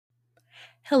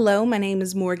Hello, my name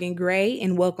is Morgan Gray,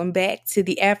 and welcome back to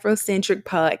the Afrocentric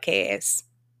Podcast.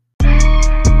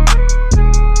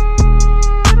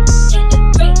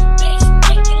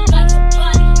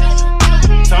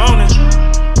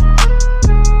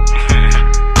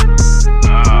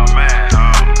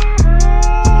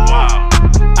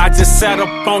 Just sat up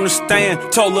on the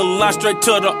stand, told a lie straight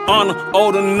to the honor.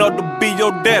 Old enough to be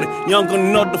your daddy, young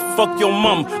enough to fuck your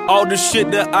mama. All the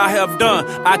shit that I have done,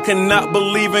 I cannot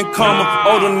believe in karma.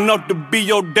 Old enough to be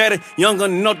your daddy, young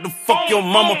enough to fuck your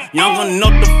mama. Young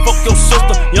enough to fuck your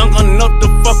sister, young enough to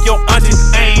fuck your auntie.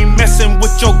 I ain't messing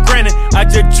with your granny, I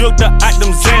just drug the item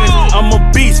Xanax. I'm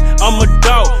a beast, I'm a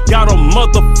dog, got a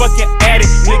motherfucking addict.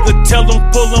 Nigga tell them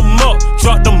pull them up,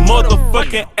 drop the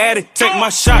motherfucking addict. Take my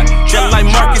shot, just like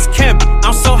Marcus Camp.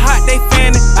 I'm so hot, they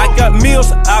fanning. I got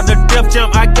meals out of Def Jam.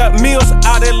 I got meals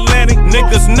out Atlantic.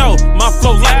 Niggas know my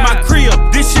flow like my crib.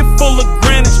 This shit full of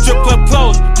granite. Strip club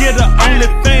clothes, get her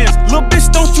OnlyFans. Little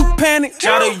bitch, don't you panic.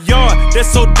 Got a yard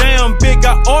that's so damn big.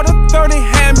 I ordered 30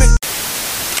 hammocks.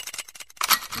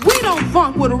 We don't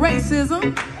funk with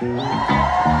racism.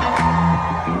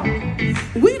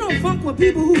 We don't funk with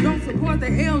people who don't support the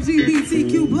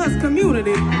LGBTQ plus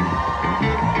community.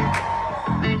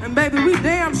 And baby, we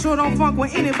damn sure don't funk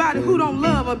with anybody who don't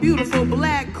love a beautiful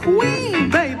black queen,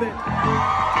 baby.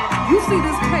 You see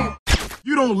this tape?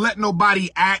 You don't let nobody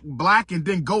act black and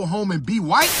then go home and be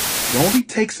white. It only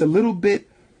takes a little bit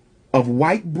of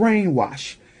white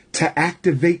brainwash to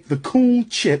activate the coon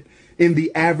chip in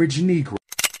the average Negro.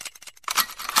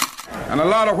 And a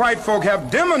lot of white folk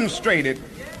have demonstrated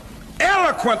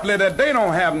eloquently that they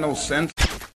don't have no sense.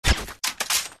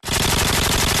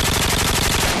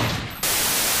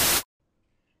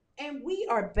 And we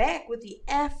are back with the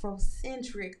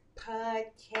Afrocentric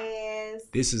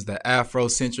Podcast. This is the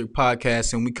Afrocentric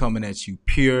Podcast, and we coming at you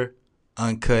pure,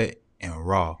 uncut, and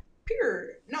raw.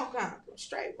 Pure, no compromise,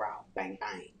 straight raw, bang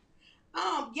bang.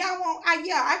 Y'all want?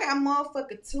 I got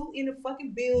motherfucker 2 in the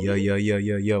fucking building.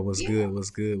 Yo. What's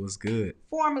good?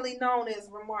 Formerly known as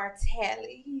Remar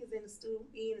Tally. He's in the stew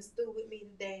with me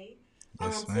today.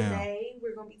 Yes, today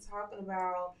we're gonna be talking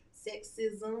about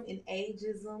sexism and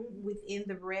ageism within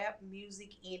the rap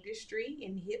music industry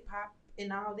and hip hop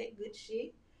and all that good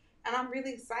shit. And I'm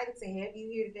really excited to have you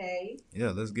here today.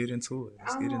 Yeah, let's get into it.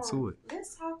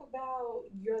 Let's talk about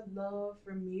your love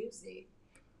for music.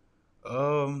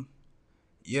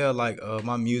 Yeah,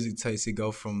 my music taste, it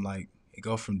go from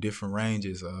different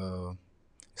ranges. It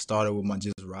started with my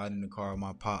just riding in the car with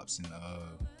my pops and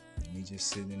me just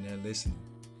sitting in there listening.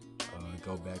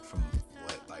 Go back from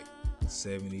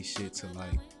 70s shit to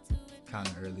kind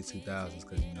of early 2000s,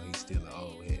 because he's still an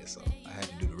old head, so I had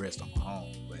to do the rest on my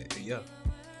own. But yeah.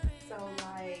 So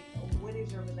what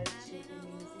is your relationship with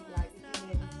music? Like, if you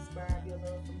had to describe your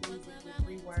love for music with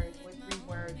 3 words, what 3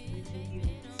 words would you use?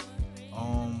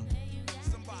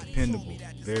 Dependable,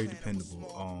 very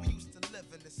dependable.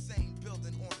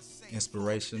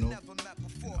 Inspirational.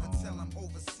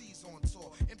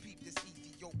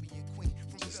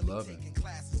 Just loving.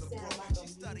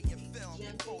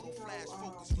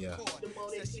 Yeah.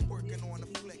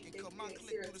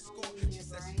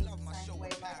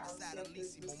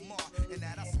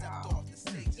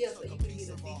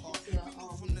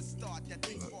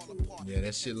 Yeah,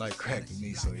 that shit like crack to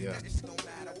me, so yeah.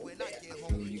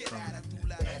 Where you from?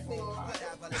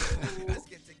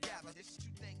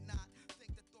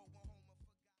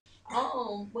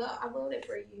 Well, I love it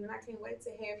for you, and I can't wait to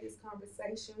have this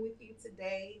conversation with you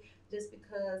today, just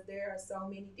because there are so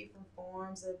many different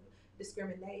forms of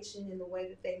discrimination in the way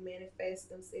that they manifest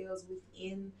themselves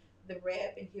within the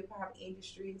rap and hip hop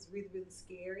industry. Is really, really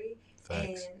scary.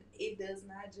 Facts. And it does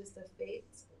not just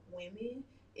affect women,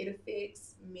 it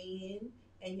affects men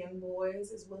and young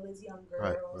boys as well as young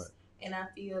girls. Right. And I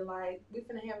feel like we're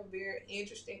going to have a very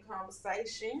interesting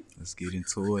conversation. Let's get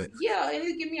into it. Yeah, and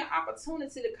it'll give me an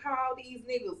opportunity to call these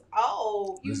niggas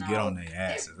old. Let's get on their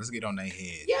asses. Let's get on their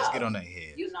heads. Yeah, Let's get on their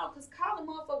heads. Because calling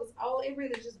motherfuckers old, it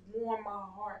really just warmed my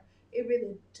heart. It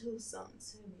really do something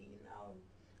to me,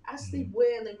 I sleep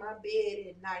well in my bed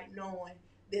at night knowing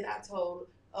that I told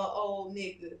an old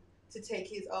nigga to take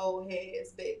his old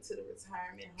ass back to the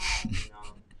retirement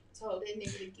home, Told that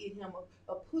nigga to get him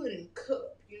a pudding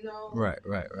cup, Right.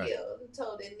 Yeah,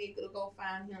 told that nigga to go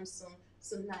find him some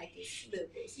Nike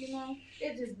slippers,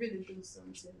 It just really do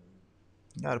something to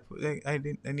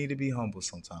me. They need to be humble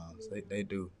sometimes. They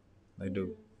do.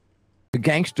 The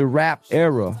gangster rap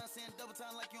era,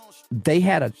 they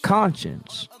had a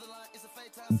conscience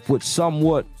with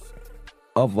somewhat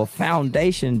of a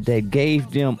foundation that gave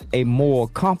them a moral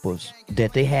compass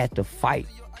that they had to fight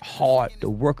hard to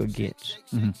work against.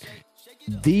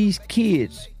 these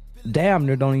kids damn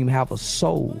near don't even have a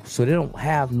soul, so they don't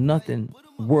have nothing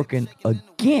working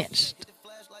against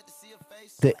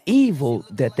the evil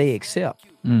that they accept.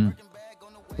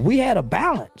 We had a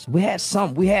balance. We had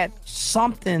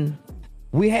something.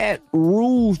 We had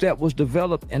rules that was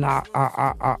developed in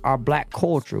our black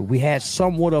culture. We had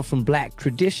somewhat of some black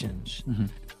traditions.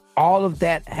 All of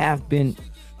that have been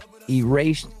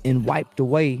erased and wiped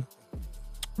away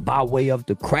by way of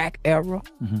the crack era,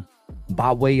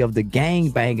 by way of the gang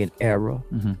banging era,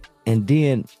 and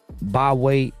then by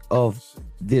way of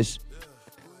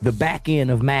the back end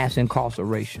of mass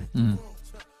incarceration.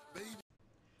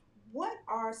 What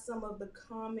are some of the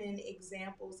common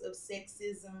examples of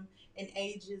sexism and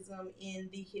ageism in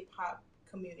the hip hop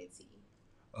community?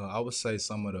 I would say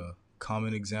some of the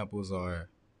common examples are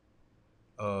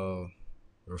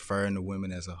referring to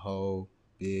women as a hoe,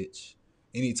 bitch,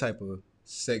 any type of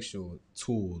sexual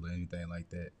tool or anything like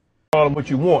that. Call them what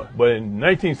you want, but in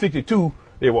 1962,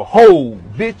 they were hoe.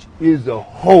 Bitch is a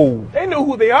hoe. They know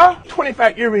who they are.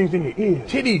 25 earrings in your ears.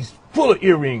 Titties full of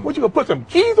earrings. What, you gonna put some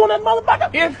keys on that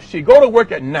motherfucker? If she go to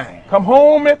work at 9, come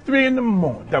home at 3 in the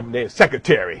morning. That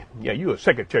secretary. Yeah, you a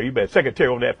secretary. You better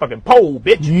secretary on that fucking pole,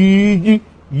 bitch.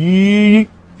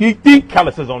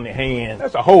 Calluses on their hands.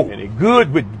 That's a hoe. And they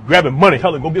good with grabbing money.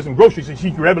 Tell her go get some groceries and she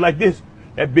can grab it like this.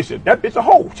 That bitch a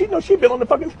hoe. She knows she been on the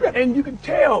fucking strip. And you can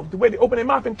tell the way they open their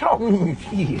mouth and talk.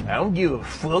 Shit, I don't give a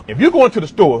fuck. If you go into the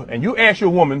store and you ask your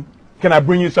woman, can I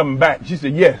bring you something back? She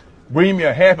said, yes. Bring me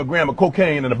a half a gram of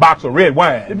cocaine and a box of red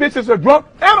wine. The bitch is a drunk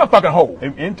and a fucking hoe.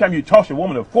 And anytime you toss your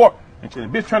woman a fork and the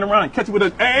bitch turn around and catch it with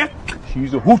her ass,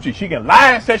 she's a hoochie. She can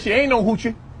lie and say she ain't no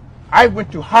hoochie. I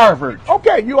went to Harvard.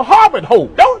 Okay, you a Harvard hoe.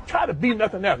 Don't try to be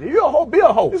nothing else. If you're a hoe, be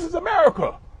a hoe. This is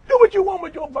America. Do what you want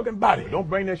with your fucking body. Don't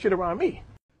bring that shit around me.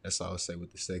 That's all I would say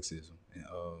with the sexism. And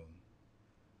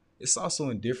it's also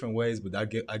in different ways, but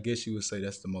I guess you would say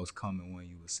that's the most common one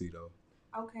you would see though.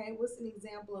 Okay, what's an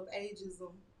example of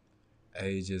ageism?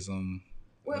 Ageism.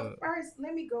 Well, first,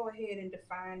 let me go ahead and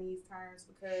define these terms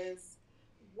because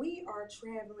we are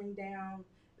traveling down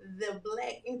the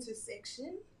black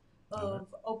intersection of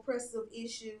oppressive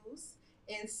issues,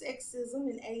 and sexism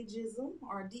and ageism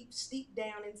are steep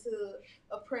down into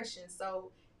oppression.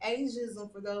 So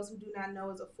ageism, for those who do not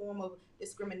know, is a form of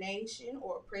discrimination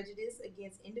or prejudice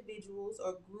against individuals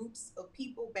or groups of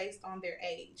people based on their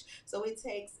age. So it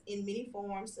takes in many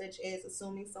forms, such as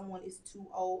assuming someone is too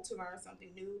old to learn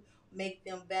something new, make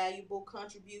them valuable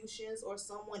contributions, or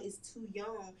someone is too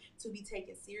young to be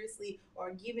taken seriously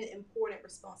or given important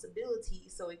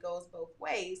responsibilities. So it goes both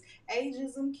ways.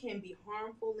 Ageism can be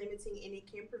harmful, limiting, and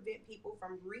it can prevent people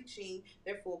from reaching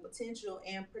their full potential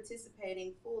and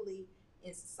participating fully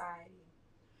in society.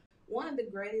 One of the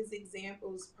greatest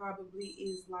examples probably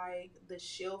is like the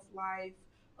shelf life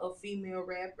of female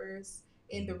rappers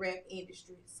in the rap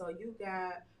industry. So you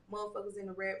got motherfuckers in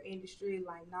the rap industry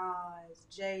like Nas,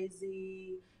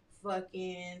 Jay-Z,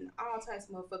 fucking all types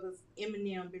of motherfuckers.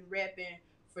 Eminem been rapping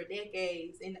for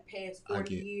decades in the past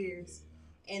 40 years.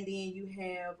 And then you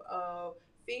have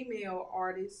female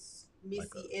artists, Missy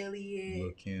like Elliott,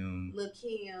 Lil'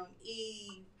 Kim,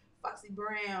 Eve, Foxy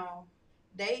Brown.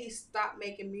 They stopped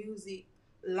making music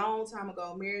a long time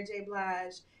ago, Mary J.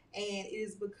 Blige, and it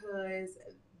is because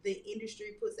the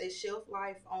industry puts a shelf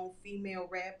life on female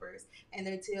rappers and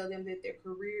they tell them that their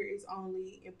career is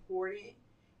only important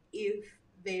if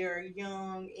they're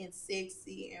young and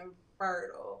sexy and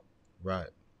fertile. Right.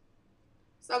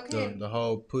 So the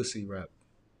whole pussy rap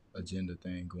agenda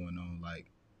thing going on,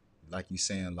 like you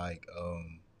saying,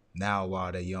 now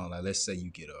while they're young, like let's say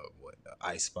you get a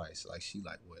Ice Spice, like she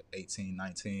like what 18,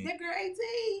 19. That girl 18.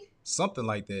 Something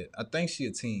like that. I think she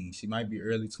a teen. She might be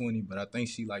early 20, but I think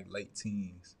she like late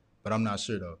teens. But I'm not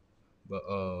sure though. But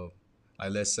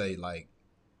like let's say like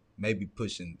maybe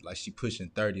she pushing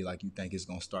 30, like you think it's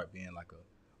gonna start being like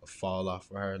a fall off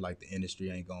for her, like the industry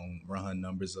ain't gonna run her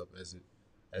numbers up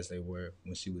as they were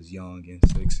when she was young and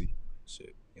sexy.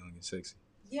 Shit, young and sexy.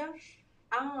 Yeah.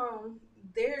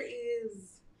 There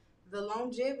is the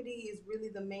longevity is really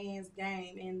the man's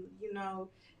game, and you know,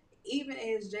 even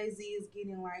as Jay-Z is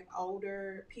getting like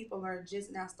older, people are just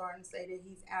now starting to say that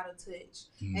he's out of touch.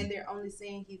 And they're only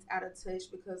saying he's out of touch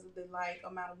because of the like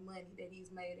amount of money that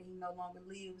he's made, and he no longer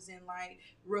lives in like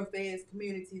rough ass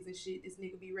communities and shit. This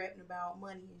nigga be rapping about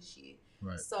money and shit.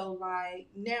 Right. So like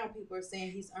now people are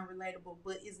saying he's unrelatable,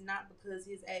 but it's not because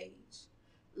his age.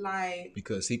 Like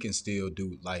because he can still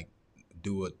do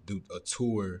a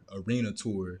tour, arena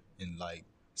tour, and like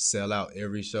sell out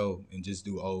every show and just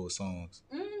do old songs.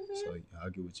 So I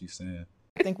get what you're saying.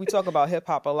 think we talk about hip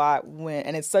hop a lot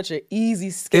and it's such an easy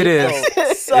scapegoat. It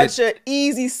is. Such an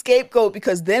easy scapegoat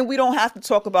because then we don't have to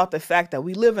talk about the fact that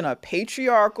we live in a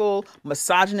patriarchal,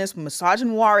 misogynist,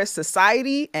 misogynoirist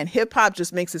society, and hip hop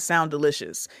just makes it sound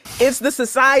delicious. It's the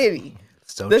society.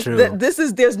 So true.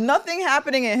 There's nothing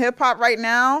happening in hip hop right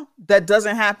now that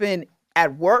doesn't happen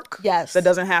at work, yes, that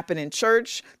doesn't happen in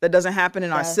church, that doesn't happen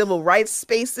in our civil rights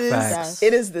spaces. Facts.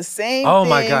 It is the same Oh thing,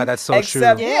 my God, that's so true.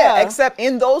 Except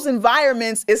in those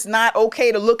environments, it's not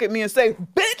okay to look at me and say,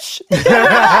 bitch.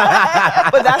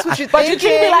 But that's what you're thinking. But you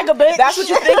treat me like a bitch. That's what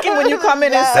you're thinking when you come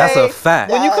in and say. That's a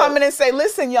fact. When you come in and say,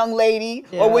 listen, young lady,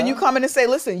 or when you come in and say,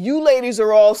 listen, you ladies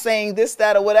are all saying this,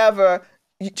 that, or whatever.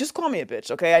 You just call me a bitch,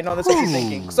 okay? I know that's what you're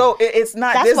thinking. So it's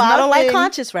not. That's why I don't like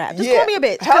conscious rap. Just call me a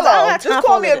bitch. Hello, just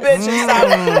call me a bitch.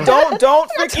 And stop.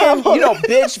 Don't freaking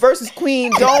bitch versus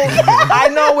queen. I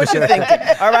know what you're thinking.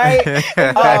 All right.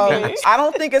 I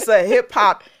don't think it's a hip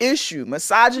hop issue.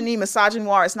 Misogyny,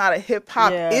 misogynoir. It's not a hip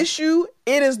hop issue.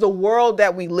 It is the world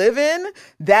that we live in.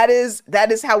 That is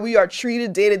how we are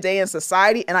treated day to day in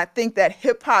society. And I think that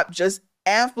hip hop just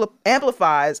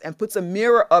amplifies and puts a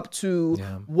mirror up to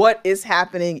what is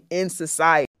happening in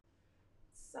society.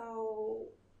 So,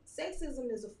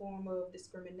 sexism is a form of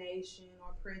discrimination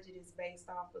or prejudice based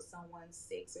off of someone's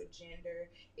sex or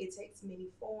gender. It takes many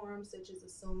forms, such as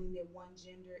assuming that one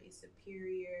gender is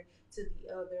superior to the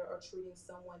other or treating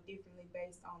someone differently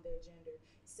based on their gender.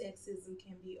 Sexism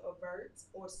can be overt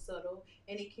or subtle,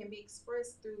 and it can be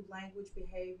expressed through language,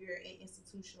 behavior, and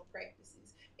institutional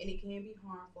practices. And it can be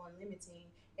harmful and limiting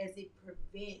as it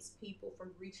prevents people from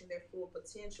reaching their full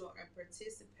potential and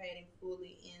participating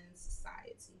fully in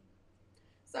society.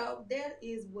 So that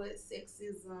is what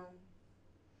sexism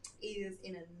is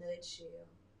in a nutshell.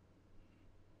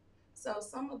 So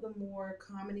some of the more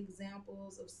common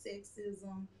examples of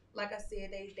sexism, like I said,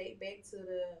 they date back to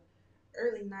the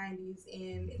early 90s,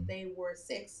 and they were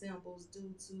sex symbols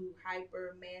due to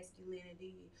hyper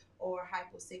masculinity or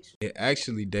hyposexual. It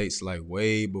actually dates like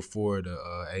way before the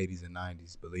 80s and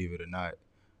 90s, believe it or not.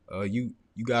 You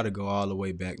got to go all the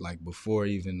way back, like before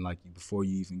you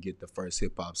even get the first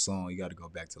hip hop song. You got to go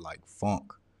back to like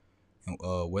funk and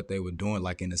what they were doing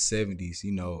like in the 70s.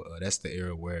 That's the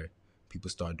era where people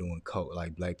start doing coke,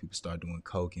 like black people start doing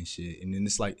coke and shit. And then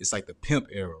it's like the pimp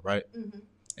era, right? Mm-hmm.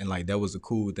 And like that was a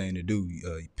cool thing to do.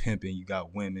 Pimping, you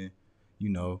got women,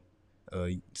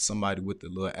 somebody with the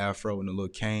little afro and the little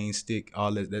cane stick.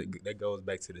 All that goes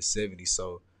back to the 70s.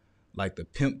 So like the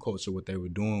pimp culture, what they were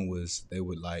doing was they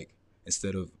would like,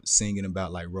 instead of singing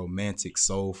about like romantic,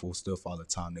 soulful stuff all the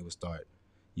time, they would start,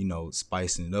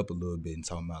 spicing it up a little bit and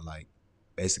talking about like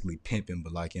basically pimping,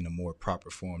 but like in a more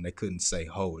proper form. They couldn't say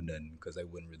hoe or nothing because they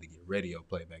wouldn't really get radio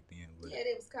play back then. But yeah,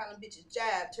 they was calling bitches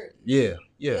jive turkeys.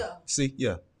 Yeah. See,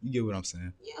 you get what I'm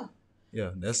saying.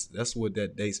 Yeah, that's what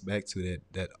that dates back to,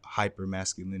 that hyper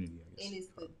masculinity, I guess. And it's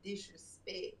the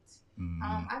disrespect.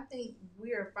 Mm-hmm. I think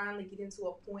we are finally getting to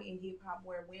a point in hip hop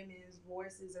where women's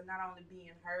voices are not only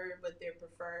being heard, but they're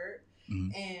preferred.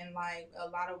 Mm-hmm. And like a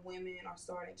lot of women are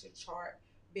starting to chart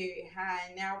very high.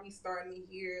 And now we starting to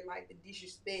hear like the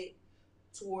disrespect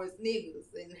towards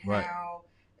niggas and how,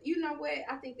 you know what?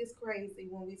 I think it's crazy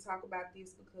when we talk about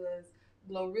this because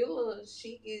Glorilla,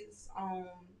 she is on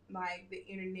like the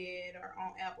internet or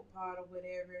on Apple Pod or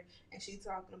whatever, and she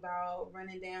talking about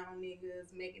running down on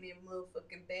niggas, making it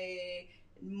motherfucking bad.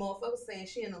 Motherfuckers saying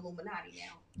she an Illuminati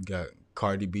now. Got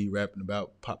Cardi B rapping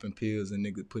about popping pills and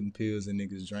niggas putting pills in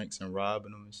niggas' drinks and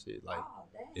robbing them and shit. Like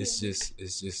it's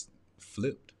just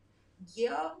flipped.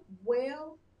 Yeah,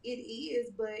 well, it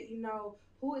is, but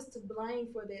who is to blame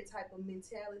for that type of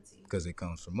mentality? Because it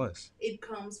comes from us. It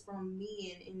comes from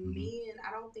men. And men,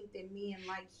 I don't think that men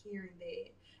like hearing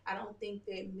that. I don't think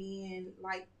that men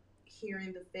like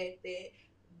hearing the fact that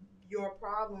your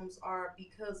problems are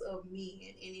because of men.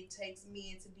 And it takes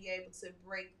men to be able to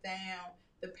break down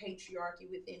the patriarchy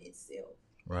within itself.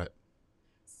 Right.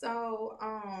 So,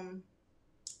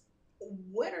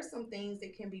 what are some things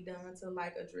that can be done to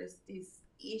like address this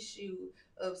issue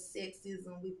of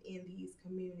sexism within these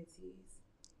communities?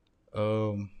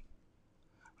 I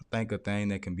think a thing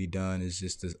that can be done is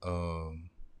just to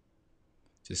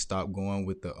just stop going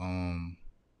with the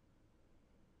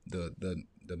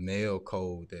male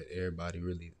code that everybody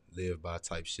really live by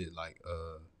type shit. Like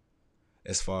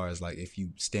as far as like if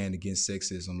you stand against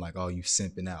sexism, like you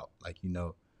simping out, like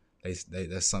they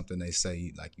that's something they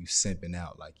say, like you simping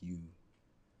out, like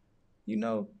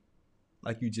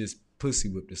like you just pussy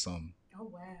whipped or something. Oh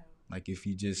wow. Like if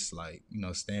you just like,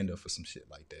 stand up for some shit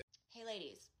like that. Hey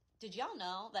ladies, did y'all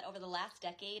know that over the last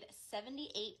decade,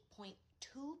 78%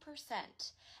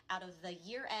 2% out of the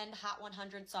year-end Hot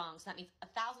 100 songs, that means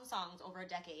 1,000 songs over a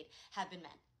decade, have been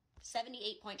men.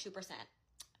 78.2%,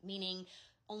 meaning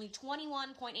only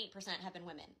 21.8% have been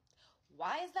women.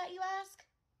 Why is that, you ask?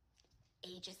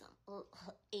 Ageism.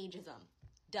 Ageism.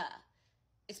 Duh.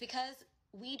 It's because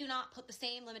we do not put the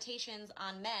same limitations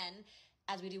on men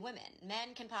as we do women.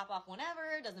 Men can pop off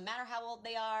whenever, doesn't matter how old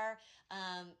they are.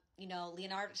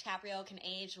 Leonardo DiCaprio can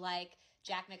age like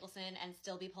Jack Nicholson and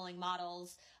still be pulling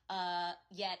models.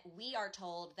 Yet we are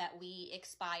told that we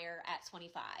expire at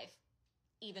 25,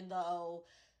 even though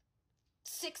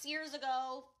 7 years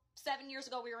ago,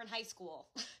 we were in high school.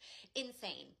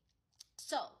 Insane.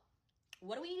 So,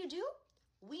 what do we need to do?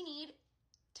 We need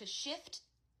to shift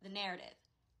the narrative.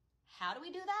 How do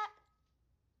we do that?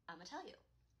 I'm going to tell you.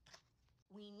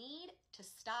 We need to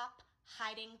stop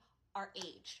hiding our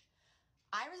age.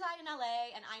 I reside in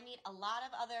LA and I meet a lot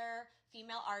of other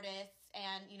female artists,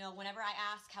 and whenever I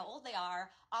ask how old they are,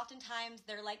 oftentimes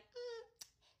they're like,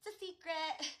 it's a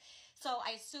secret. So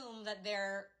I assume that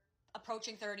they're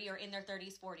approaching 30 or in their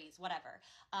 30s, 40s, whatever.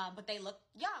 But they look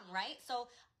young, right? So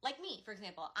like me, for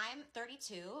example, I'm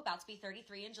 32, about to be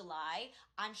 33 in July.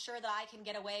 I'm sure that I can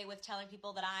get away with telling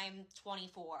people that I'm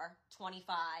 24,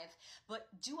 25. But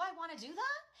do I want to do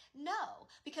that? No,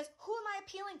 because who am I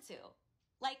appealing to?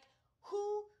 Like,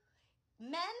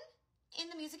 men in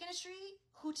the music industry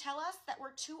who tell us that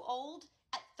we're too old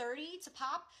at 30 to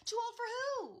pop? Too old for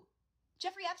who?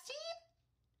 Jeffrey Epstein?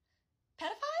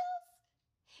 Pedophiles?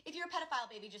 If you're a pedophile,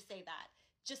 baby, just say that.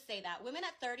 Just say that. Women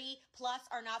at 30 plus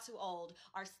are not too old.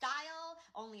 Our style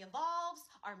only evolves.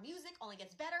 Our music only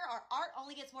gets better. Our art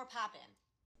only gets more poppin'.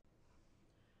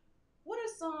 What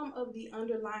are some of the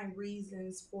underlying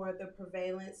reasons for the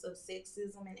prevalence of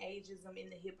sexism and ageism in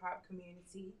the hip-hop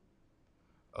community?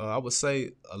 I would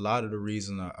say a lot of the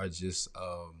reason are just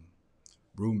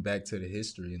rooting back to the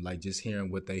history and like just hearing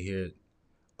what they hear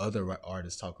other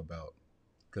artists talk about,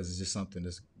 because it's just something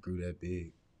that's grew that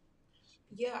big.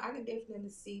 Yeah, I can definitely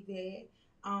see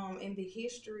that. And the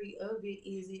history of it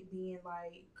is it being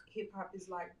like hip hop is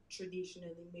like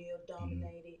traditionally male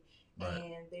dominated, Right.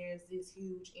 and there's this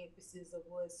huge emphasis of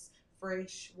what's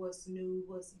fresh, what's new,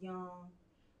 what's young.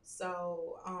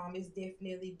 So it's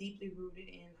definitely deeply rooted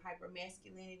in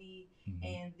hypermasculinity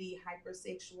and the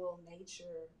hypersexual nature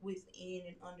within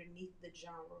and underneath the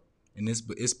genre. And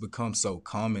it's become so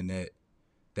common that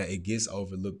it gets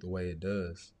overlooked the way it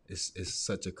does. It's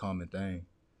such a common thing.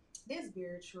 That's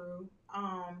very true.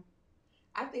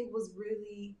 I think what's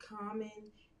really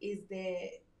common is that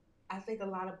I think a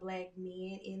lot of black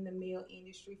men in the male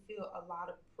industry feel a lot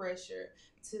of pressure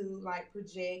to like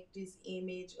project this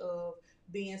image of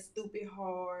being stupid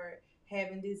hard,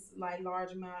 having this like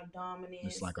large amount of dominance.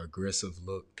 It's like aggressive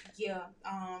look. Yeah,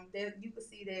 that you could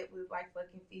see that with like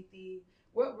fucking 50.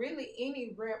 Well, really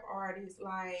any rap artist,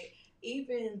 like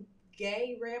even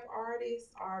gay rap artists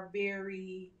are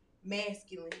very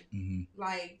masculine.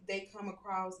 Like they come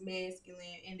across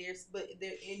masculine and they're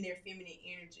in their feminine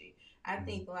energy. I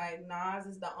think like Nas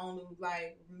is the only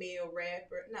like male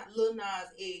rapper. Not Lil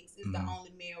Nas X is the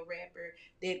only male rapper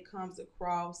that comes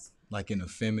across like in a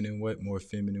feminine way, more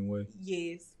feminine way.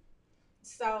 Yes.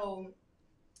 So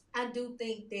I do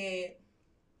think that.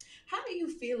 How do you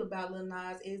feel about Lil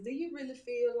Nas X? Do you really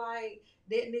feel like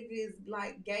that nigga is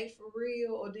like gay for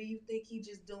real, or do you think he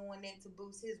just doing that to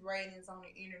boost his ratings on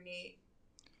the internet?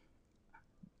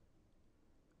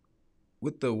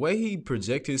 With the way he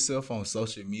project himself on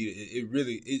social media, it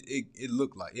really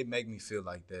looked like it make me feel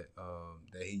like that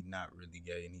that he not really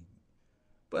gay, and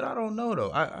but I don't know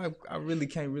though. I really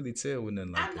can't really tell with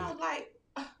nothing like that. I know, like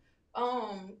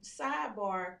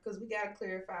sidebar, because we gotta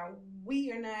clarify,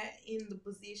 we are not in the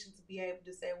position to be able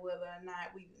to say whether or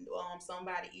not we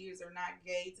somebody is or not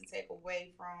gay to take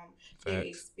away from their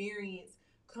experience.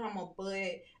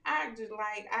 But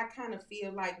I kind of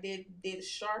feel like that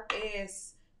sharp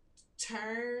ass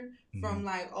turn from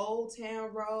like Old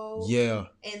Town Road,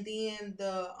 and then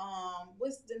the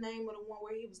what's the name of the one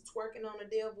where he was twerking on the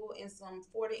devil in some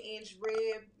 40-inch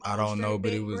red I don't know,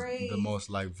 but it was braids. the most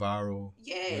like viral.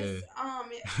 Yes.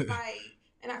 Like,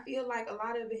 and I feel like a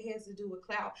lot of it has to do with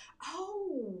clout.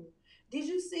 Oh, did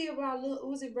you see about Lil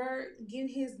Uzi Vert getting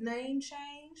his name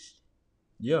changed?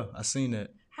 Yeah, I seen that.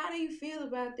 How do you feel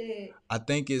about that? I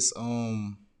think it's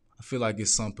I feel like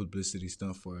it's some publicity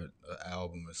stuff for an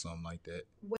album or something like that.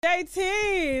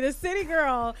 JT, the city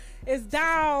girl, is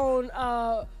down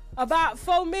about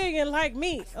 4 million like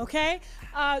me, okay?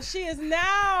 She is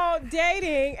now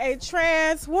dating a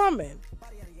trans woman.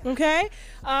 Okay,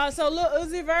 so Lil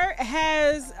Uzi Vert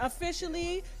has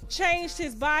officially changed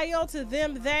his bio to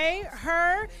them, they,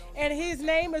 her, and his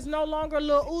name is no longer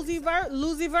Lil Uzi Vert,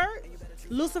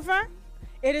 Lucifer.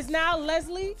 It is now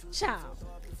Leslie Child.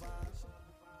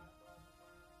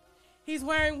 He's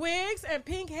wearing wigs and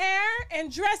pink hair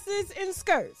and dresses and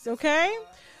skirts, okay?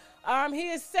 He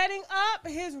is setting up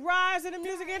his rise in the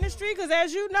music industry because,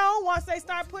 as you know, once they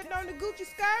start putting on the Gucci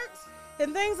skirts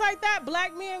and things like that,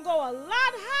 black men go a lot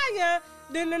higher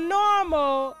than the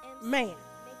normal man,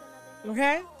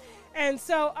 okay? And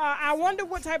so I wonder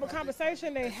what type of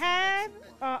conversation they had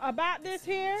about this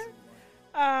here.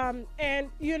 And,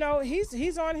 you know,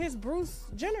 he's on his Bruce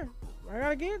Jenner. I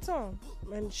gotta give it to him.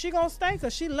 And she gonna stay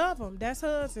because she love him. That's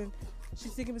hers, and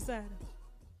she's sticking beside him.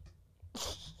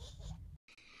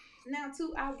 Now,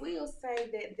 too, I will say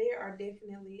that there are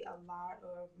definitely a lot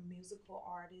of musical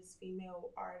artists,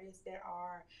 female artists, that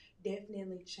are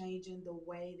definitely changing the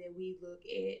way that we look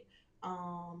at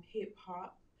hip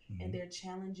hop. And they're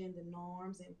challenging the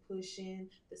norms and pushing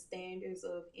the standards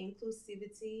of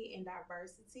inclusivity and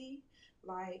diversity.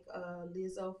 Like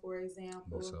Lizzo, for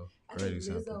example. So, I great think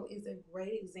example. Lizzo is a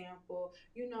great example.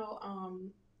 You know,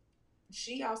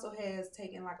 she also has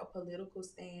taken like a political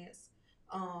stance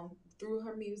through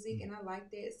her music, and I like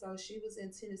that. So she was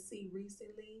in Tennessee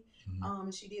recently.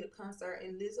 She did a concert,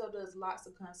 and Lizzo does lots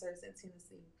of concerts in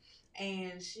Tennessee,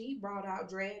 and she brought out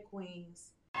drag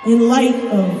queens. In light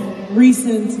of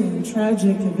recent and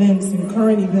tragic events and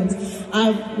current events,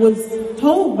 I was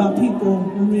told by people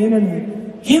on the internet,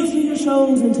 cancel your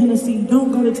shows in Tennessee,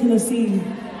 don't go to Tennessee.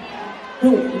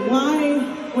 But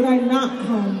why would I not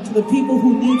come to the people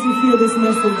who need to hear this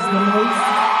message the most?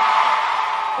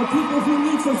 The people who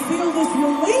need to feel this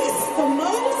release the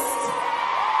most?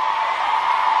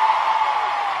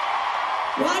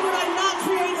 Why would I not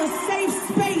create a safe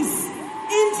space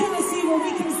in Tennessee where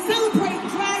we can celebrate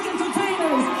drag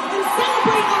entertainers and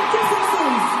celebrate our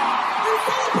differences and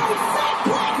celebrate fat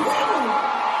black women?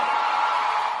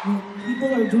 What people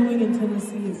are doing in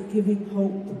Tennessee is giving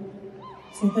hope.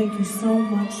 So thank you so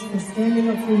much for standing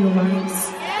up for your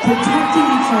rights, protecting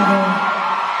each other,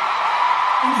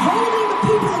 and holding the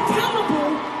people accountable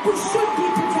who should be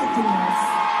protecting us.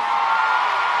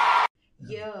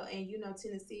 Yeah, and you know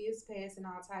Tennessee is passing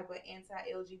all type of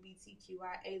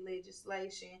anti-LGBTQIA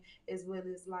legislation, as well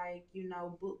as like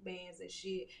book bans and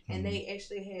shit. And they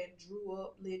actually had drew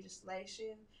up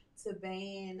legislation to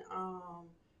ban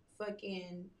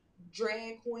fucking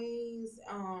drag queens,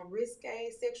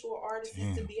 risque sexual artists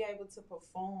to be able to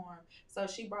perform. So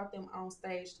she brought them on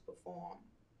stage to perform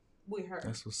with her.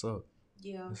 That's what's up.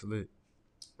 Yeah. That's lit.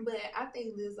 But I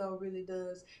think Lizzo really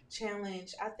does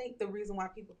challenge. I think the reason why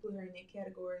people put her in that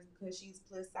category is because she's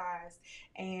plus size,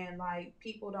 and like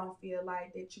people don't feel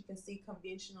like that you can see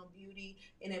conventional beauty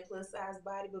in a plus size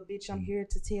body. But bitch, I'm here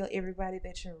to tell everybody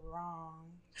that you're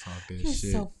wrong. Talk that You're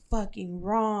shit. so fucking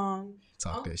wrong.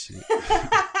 Talk that shit.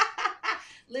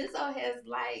 Lizzo has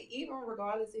like, even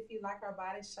regardless if you like her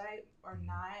body shape or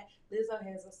not, Lizzo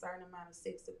has a certain amount of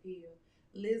sex appeal.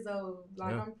 Lizzo,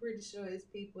 like I'm pretty sure it's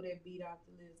people that beat off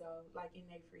the Lizzo like in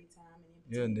their free time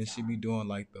and and then she be doing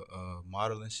like the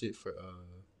modeling shit for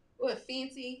what,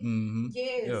 Fenty? Mm-hmm.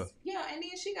 Yes. Yeah, and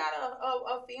then she got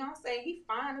a fiance. He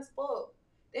fine as fuck.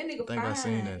 That nigga fine. I think I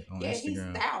seen that on Instagram. He's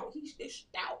stout. He's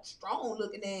stout, strong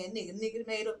looking ass nigga. Nigga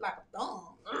made up like a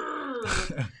thumb.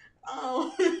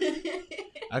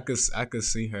 I could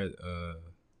see her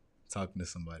talking to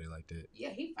somebody like that.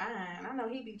 Yeah, he fine. I know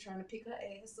he be trying to pick her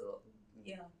ass up.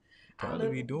 Yeah. Probably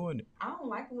be doing it. I don't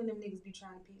like it when them niggas be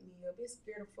trying to pick me up. It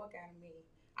scared the fuck out of me.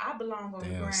 I belong on the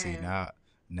ground. See,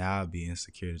 now I'd be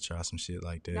insecure to try some shit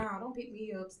like that. Nah, don't pick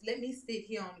me up. Let me sit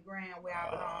here on the ground where I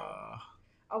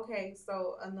belong. Okay,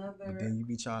 so another. But then you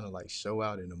be trying to like show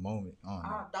out in the moment.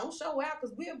 Don't show out,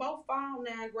 because we'll both fall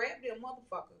now and grab them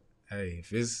motherfucker. Hey,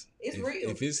 if it's real.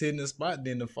 If it's hitting the spot,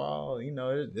 then the fall,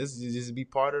 this just be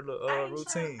part of the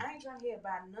routine. I ain't trying to hear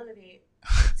about none of that.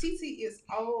 TT is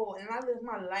old, and I live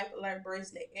my life alert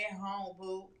bracelet at home,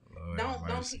 boo. Lord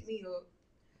don't pick me up.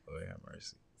 Lord have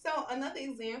mercy. So another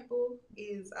example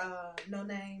is No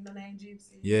Name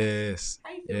Gypsy. Yes.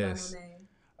 How you feel about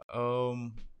No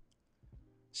Name?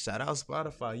 Shout out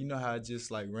Spotify. You know how I just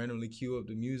like randomly queue up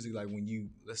the music, like when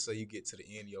let's say you get to the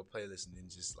end of your playlist and then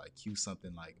just like cue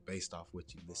something like based off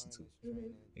what you listen to.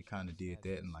 It kind of did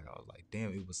that, and like I was like,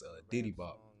 damn, it was a Diddy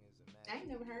Bop. I ain't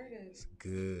never heard of it. It's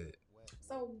good.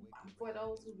 So for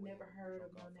those who've never heard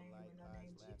of No Name or No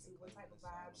Name Gypsy, what type of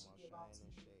vibe she give off to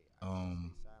you?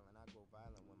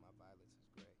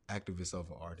 Activist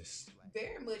over artist.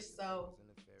 Very much so.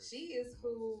 She is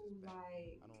who,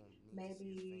 like,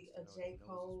 maybe a J.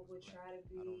 Cole would try to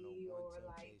be, or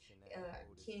like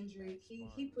Kendrick.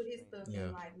 He put his stuff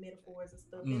in like metaphors and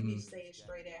stuff. That bitch say it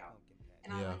straight out,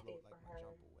 and I like that for her.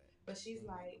 But she's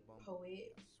like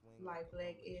poet, like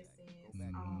Black Essence.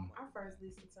 I first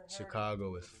listened to her.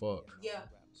 Chicago is fuck. Yeah.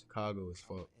 Chicago is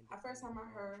fuck. The first time I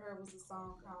heard her was a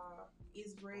song called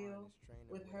Israel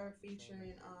with her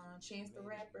featuring Chance the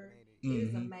Rapper. It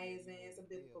is amazing. It's a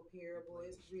biblical parable.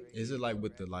 It's really. Is it like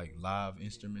with the like live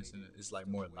instruments in it? It's like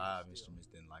more live instruments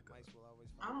than like a.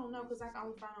 I don't know because I can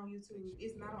only find on YouTube.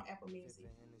 It's not on Apple Music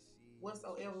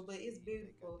whatsoever, but it's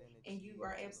beautiful, and you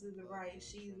are absolutely right.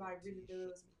 She like really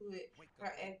does put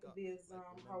her activism,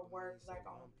 her work like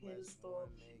on a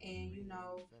pedestal, and you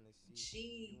know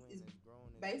she is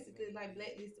basically like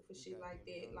blacklisted for shit like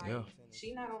that. Like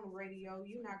she not on the radio,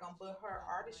 you not gonna, but her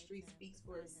artistry speaks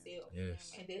for itself.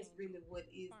 Yes. And that's really what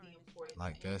is the important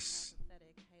like thing.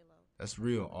 That's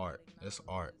real art. That's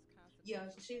art. Yeah,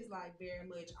 she's like very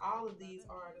much all of these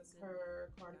artists, her,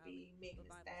 Cardi B, Megan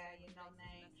Thee Stallion, No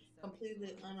Name,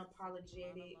 completely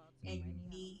unapologetic and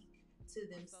unique to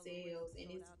themselves,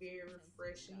 and it's very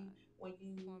refreshing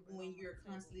when you're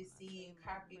constantly seeing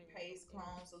copy paste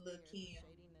clones of Lil'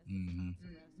 Kim.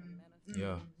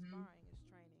 Yeah.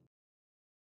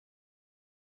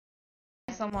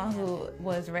 Someone who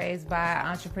was raised by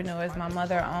entrepreneurs. My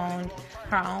mother owned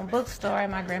her own bookstore,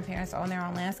 and my grandparents owned their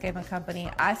own landscaping company.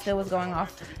 I still was going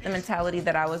off the mentality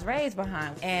that I was raised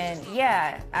behind. And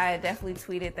yeah, I definitely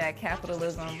tweeted that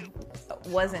capitalism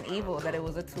wasn't evil, that it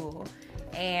was a tool.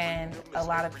 And a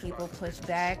lot of people pushed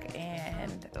back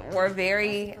and were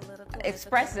very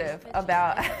expressive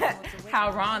about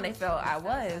how wrong they felt I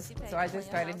was. So I just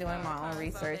started doing my own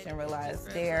research and realized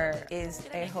there is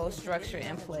a whole structure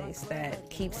in place that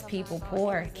keeps people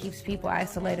poor, keeps people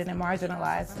isolated and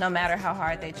marginalized, no matter how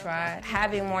hard they try.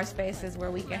 Having more spaces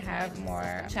where we can have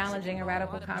more challenging and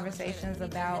radical conversations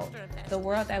about the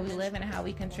world that we live in and how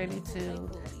we contribute to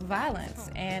violence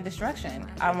and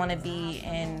destruction. I want to be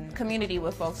in community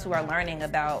with folks who are learning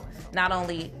about not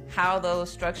only how those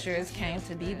structures came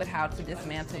to be, but how to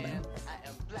dismantle them.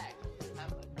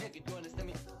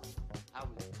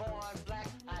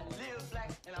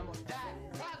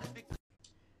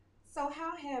 So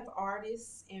how have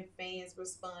artists and fans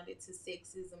responded to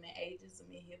sexism and ageism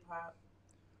in hip hop?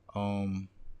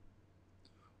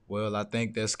 Well, I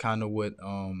think that's kind of what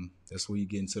that's where you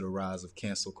get into the rise of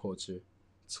cancel culture,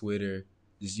 Twitter,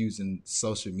 just using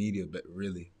social media, but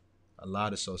really a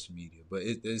lot of social media. But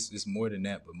it's more than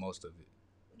that, but most of it.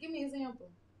 Give me an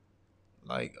example.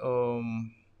 Like, I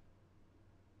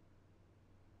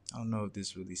don't know if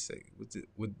this really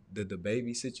would the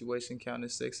baby situation count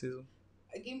as sexism?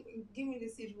 Give me the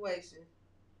situation.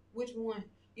 Which one?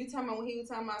 You talking about when he was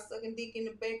talking about sucking dick in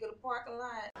the back of the parking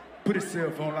lot? Put his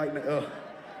cell phone like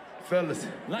fellas.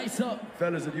 Lights up.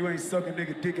 Fellas, if you ain't sucking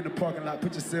nigga dick in the parking lot,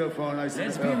 put your cell phone lights up.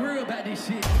 Let's be real about this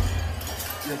shit.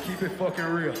 Yeah, keep it fucking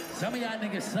real. Some of y'all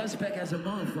niggas suspect as a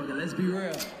motherfucker. Let's be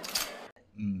real.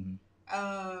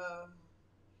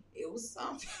 It was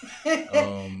something.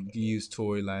 You use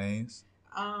Tory Lanez.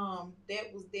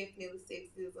 That was definitely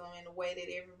sexism in the way that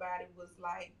everybody was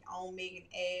like on Megan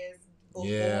ass before,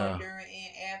 during,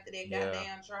 and after that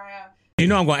goddamn trial. You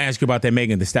know I'm going to ask you about that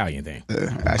Megan Thee Stallion thing.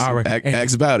 All right.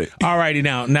 Ask about it. All righty,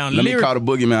 now let me call the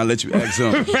boogeyman. I'll let you ask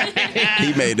him.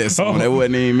 He made that song. That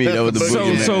wasn't even me. That was the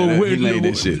boogeyman. He made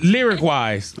that shit.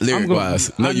 Lyric-wise.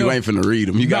 No, you ain't finna read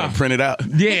them. You got to print it out.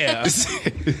 Yeah. Hey,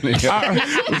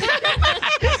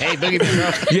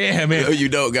 boogeyman. Yeah, man. No, you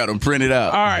don't got them printed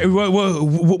out. All right.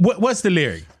 What's the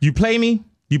lyric? You play me?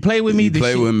 You play with me? You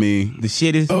play with me. The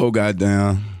shit is... Oh,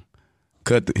 goddamn.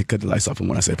 Cut the lights off. And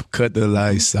when I say cut the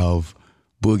lights off,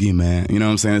 boogeyman. You know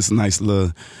what I'm saying? It's a nice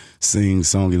little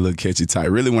sing-songy, little catchy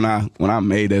type. Really, when I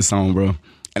made that song, bro,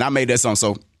 and I made that song,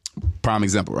 so prime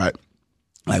example, right?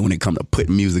 Like when it come to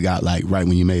putting music out, like right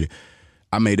when you made it,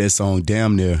 I made that song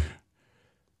damn near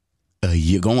a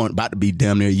year, about to be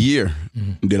damn near a year.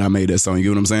 Then I made that song. You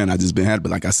know what I'm saying? I just been happy,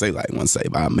 but like I say, like once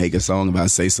if I make a song, if I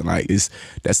say something like this,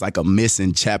 that's like a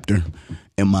missing chapter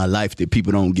in my life that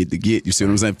people don't get to get. You see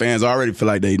what I'm saying? Fans already feel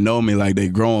like they know me, like they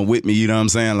growing with me. You know what I'm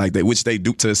saying? Like which they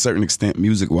do to a certain extent,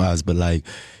 music wise. But like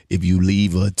if you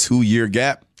leave a 2-year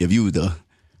gap, if you the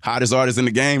hottest artist in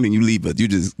the game, then you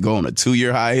just go on a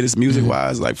 2-year hiatus music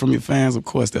wise, like from your fans, of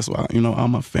course. That's why, all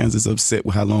my fans is upset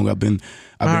with how long I've been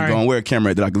going. Wear a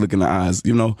camera that I can look in the eyes,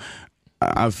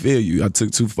 I feel you. I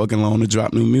took too fucking long to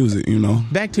drop new music, you know.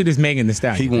 Back to this Megan Thee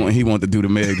Stallion. He want to do the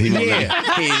Meg. He ain't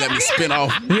let me spin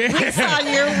off. Yeah. We saw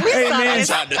I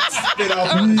tried to spin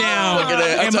off. Now,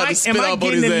 am I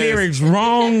getting the lyrics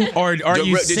wrong, or are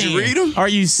you saying? Did you read them? Are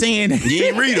you saying you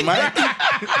ain't read them?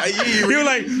 You're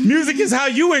like, music is how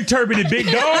you interpret it, big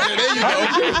dog.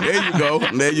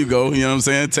 There you go. You know what I'm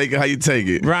saying? Take it how you take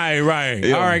it. Right.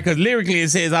 Yeah. All right, because lyrically it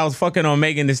says I was fucking on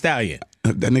Megan Thee Stallion.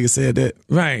 That nigga said that.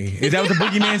 Right. Is that what the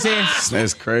boogeyman said?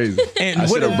 That's crazy. And I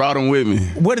should have brought him with me.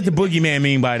 What did the boogeyman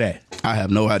mean by that? I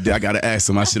have no idea. I gotta ask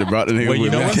him. I should have brought the nigga Well, you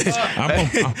with know me.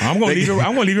 what? I'm gonna leave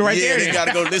it right there. They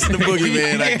gotta go listen to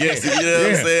Boogeyman, I guess. You know what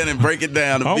I'm saying? And break it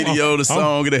down. The video, the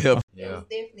song, it'll help. That was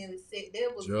definitely sick.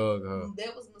 That was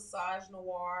massage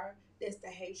noir. That's the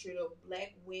hatred of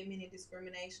black women and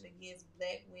discrimination against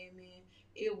black women.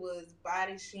 It was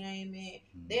body shaming.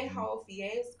 That whole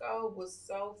fiasco was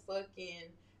so fucking.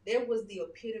 That was the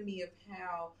epitome of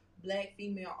how black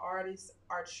female artists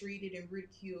are treated and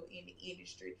ridiculed in the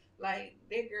industry. Like,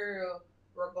 that girl,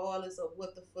 regardless of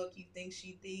what the fuck you think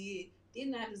she did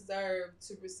not deserve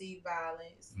to receive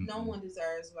violence. No one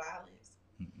deserves violence.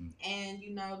 And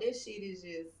you know, that shit is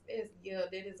just,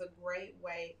 that is a great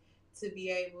way to be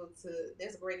able to,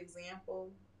 that's a great example.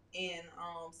 And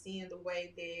seeing the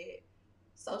way that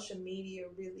social media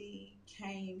really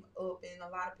came up and a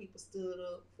lot of people stood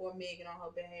up for Megan on her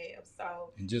behalf.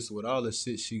 So, and just with all the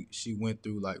shit she went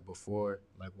through, like before,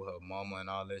 like with her mama and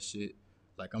all that shit,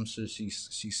 like I'm sure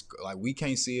she's like, we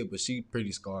can't see it, but she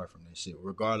pretty scarred from that shit,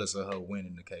 regardless of her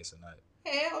winning the case or not.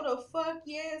 Hell the fuck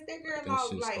yes, that girl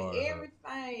lost like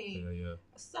everything. Yeah.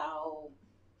 So,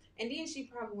 and then she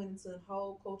probably went into a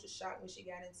whole culture shock when she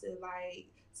got into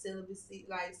like celibacy,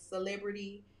 like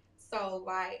celebrity. So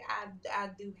like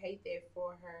I do hate that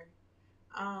for her.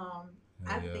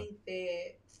 I think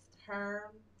that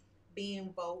her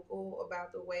being vocal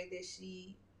about the way that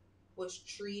she was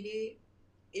treated,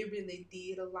 it really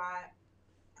did a lot.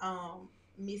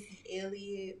 Missy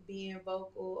Elliott being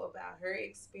vocal about her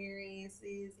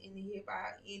experiences in the hip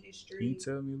hop industry. Can you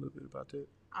tell me a little bit about that?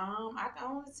 I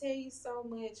don't want to tell you so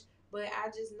much, but I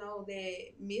just know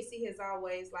that Missy has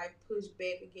always like pushed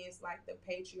back against like the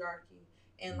patriarchy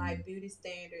and like beauty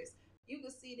standards. You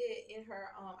can see that in her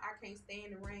I Can't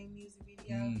Stand the Rain music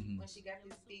video when she got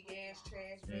this big ass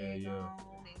trash bag on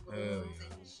and gloves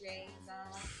and the shades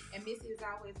on. And Missy has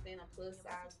always been a plus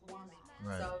size woman.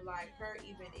 Right. So like her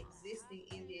even existing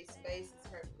in this space is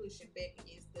her pushing back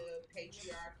against the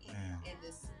patriarchy and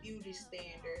the beauty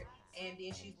standard. And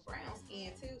then she's brown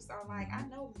skinned too. So like I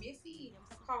know Missy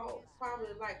called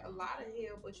probably like a lot of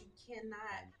hell, but you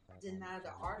cannot deny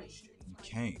the artistry. You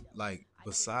can't. Like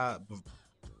beside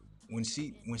when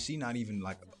she not even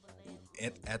like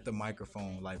at the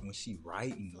microphone, like when she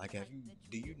writing, like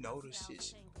do you know the shit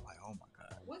she like, oh my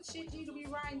god. What shit you to be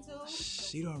writing to?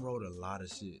 She done wrote a lot of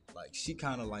shit. Like she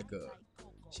kinda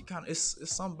it's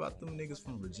something about them niggas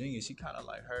from Virginia. She kinda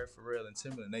like her, Pharrell and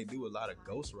Timbaland. They do a lot of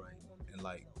ghostwriting and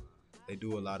like they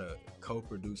do a lot of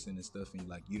co-producing and stuff, and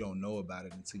like you don't know about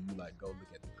it until you like go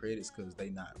look at the credits because they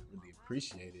not really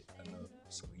appreciate it enough.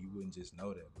 So you wouldn't just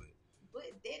know that.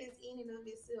 But that is in and of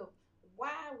itself.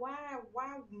 Why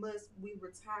must we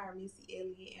retire Missy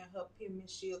Elliott and her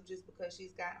penmanship just because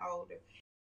she's gotten older?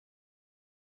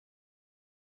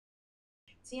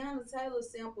 Tiana Taylor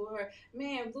sampled her.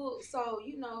 Man, look, so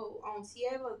you know, on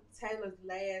Tiana Taylor's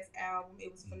last album,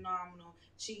 it was phenomenal.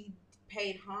 She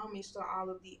paid homage to all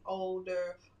of the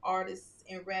older artists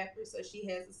and rappers. So she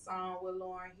has a song with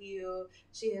Lauryn Hill,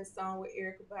 she has a song with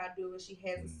Erykah Badu, and she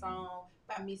has a song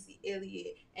by Missy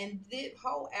Elliott. And this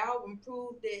whole album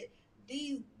proved that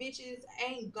these bitches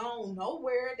ain't gone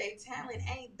nowhere. Their talent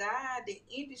ain't died. The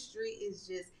industry is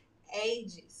just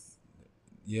ages.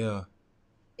 Yeah.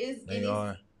 They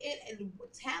are. And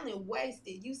talent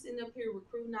wasted. You sitting up here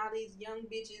recruiting all these young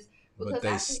bitches. But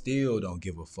they still don't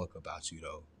give a fuck about you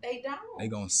though. They don't. They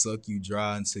gonna suck you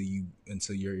dry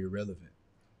until you're irrelevant.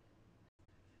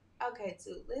 Okay,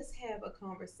 too. Let's have a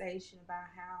conversation about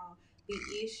how the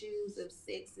issues of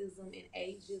sexism and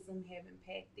ageism have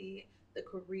impacted the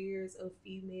careers of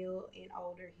female and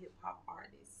older hip hop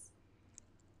artists.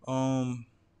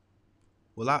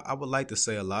 Well, I would like to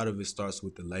say a lot of it starts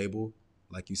with the label,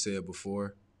 like you said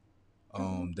before.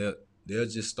 They'll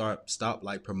just stop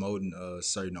like promoting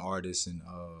certain artists and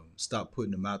stop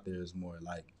putting them out there as more.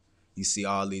 Like you see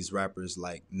all these rappers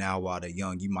like now while they're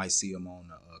young, you might see them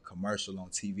on a commercial on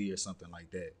TV or something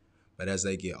like that. But as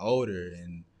they get older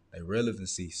and their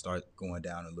relevancy start going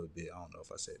down a little bit, I don't know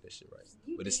if I said that shit right,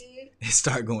 but it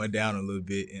start going down a little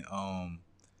bit, and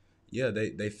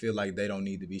they feel like they don't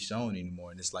need to be shown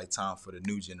anymore, and it's like time for the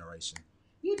new generation.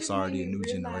 You It's just made already a me new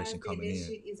realize generation that coming that in.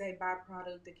 shit is a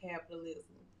byproduct of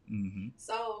capitalism. Mm-hmm.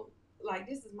 So, like,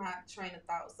 this is my train of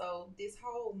thought. So, this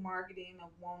whole marketing of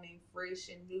wanting fresh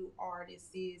and new artists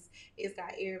it's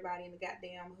got everybody in the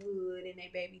goddamn hood and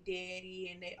their baby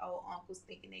daddy and their old uncles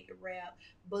thinking they can rap,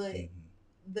 but it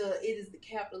is the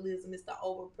capitalism, it's the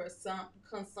over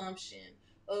consumption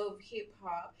of hip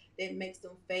hop that makes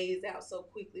them phase out so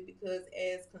quickly because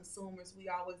as consumers we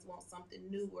always want something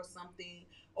new or something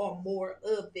or more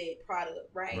of that product,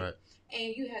 right?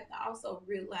 And you have to also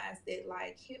realize that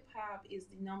like hip hop is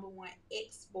the number one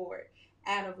export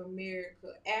out of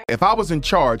America. If I was in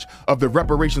charge of the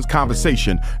reparations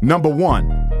conversation, number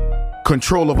one,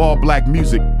 control of all black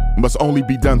music must only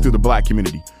be done through the black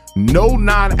community. No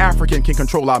non-African can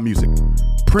control our music.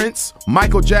 Prince,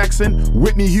 Michael Jackson,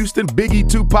 Whitney Houston, Biggie,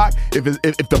 Tupac. If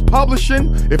the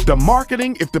publishing, if the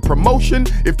marketing, if the promotion,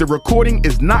 if the recording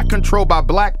is not controlled by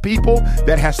black people,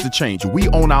 that has to change. We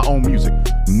own our own music.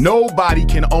 Nobody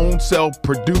can own, sell,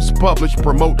 produce, publish,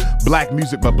 promote black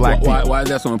music but black people. Why is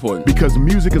that so important? Because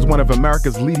music is one of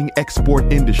America's leading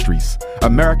export industries.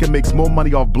 America makes more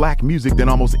money off black music than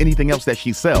almost anything else that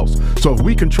she sells. So if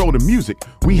we control the music,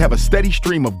 we have a steady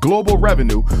stream of global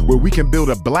revenue where we can build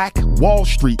a black Wall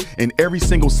Street in every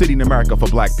single city in America for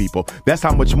black people. That's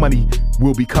how much money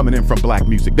will be coming in from black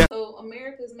music. So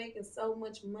America's making so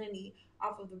much money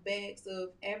off of the backs of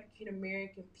African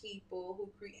American people who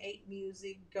create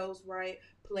music, ghostwrite,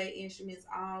 play instruments,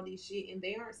 all this shit, and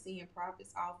they aren't seeing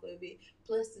profits off of it,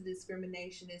 plus the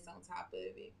discrimination that's on top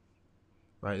of it.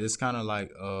 Right. It's kind of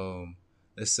like,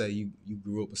 let's say you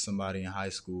grew up with somebody in high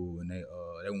school and they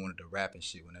wanted to rap and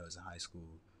shit when they was in high school.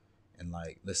 And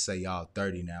like, let's say y'all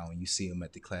 30 now and you see him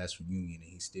at the class reunion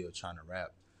and he's still trying to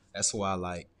rap. That's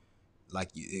why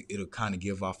it'll kind of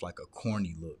give off like a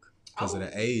corny look because of the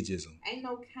ageism. Ain't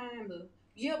no kind of.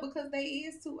 Yeah, because they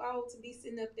is too old to be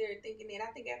sitting up there thinking that.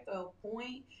 I think after a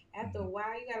point, after a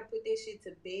while, you got to put that shit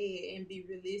to bed and be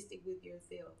realistic with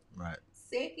yourself. Right.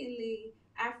 Secondly,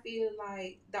 I feel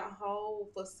like the whole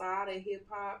facade of hip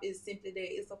hop is simply that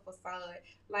it's a facade.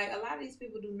 Like a lot of these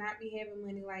people do not be having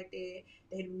money like that.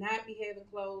 They do not be having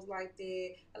clothes like that.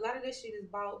 A lot of that shit is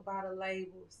bought by the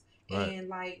labels. Right. And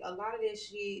like a lot of that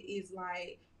shit is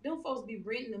like them folks be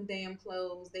renting them damn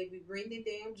clothes. They be renting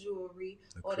damn jewelry.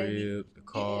 The or crib, they be, the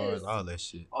cars, all that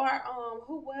shit. Or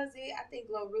who was it? I think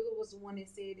Glorilla was the one that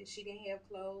said that she didn't have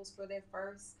clothes for that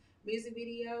first music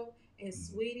video, and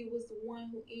Sweetie was the one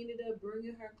who ended up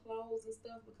bringing her clothes and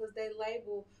stuff because they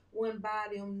label wouldn't buy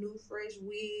them new fresh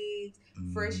wigs,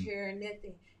 fresh hair, and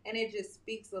nothing. And it just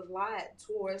speaks a lot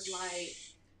towards like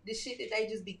the shit that they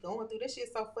just be going through. That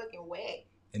shit's so fucking whack.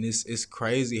 And it's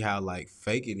crazy how like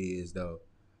fake it is though.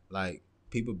 Like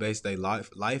people base their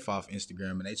life off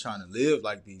Instagram and they trying to live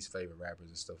like these favorite rappers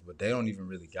and stuff, but they don't even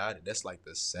really got it. That's like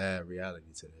the sad reality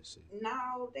to that shit.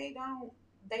 No, they don't.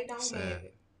 They don't sad. have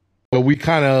it. But we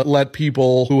kind of let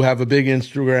people who have a big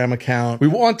Instagram account, we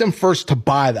want them first to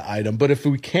buy the item. But if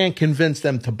we can't convince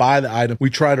them to buy the item, we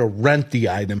try to rent the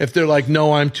item. If they're like,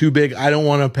 no, I'm too big, I don't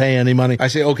want to pay any money, I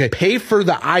say, okay, pay for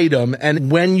the item. And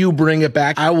when you bring it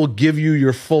back, I will give you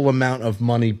your full amount of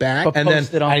money back. But and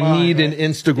then online, I need an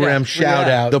Instagram shout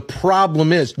out. The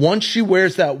problem is once she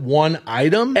wears that one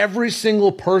item, every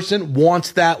single person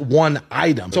wants that one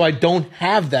item. So I don't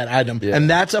have that item. And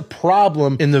that's a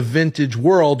problem in the vintage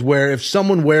world where if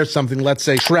someone wears something, let's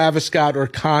say Travis Scott or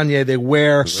Kanye, they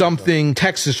wear something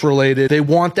Texas related, they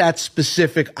want that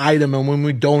specific item, and when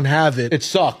we don't have it, it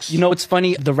sucks. You know what's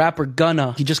funny? The rapper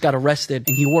Gunna, he just got arrested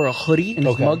and he wore a hoodie in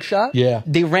his mugshot. Yeah.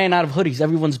 They ran out of hoodies.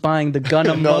 Everyone's buying the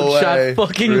Gunna mugshot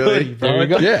fucking hoodie, bro. There you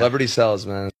go. Yeah. Celebrity sells,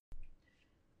 man.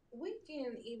 We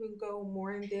can even go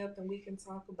more in depth and we can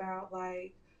talk about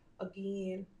like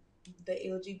again the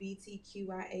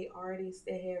LGBTQIA artists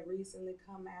that have recently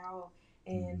come out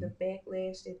and the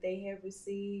backlash that they have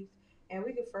received. And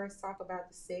we could first talk about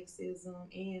the sexism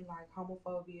and like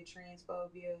homophobia,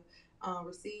 transphobia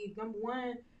received. Number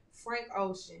one, Frank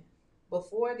Ocean.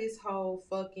 Before this whole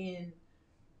fucking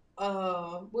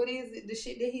what is it? The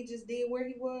shit that he just did where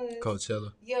he was?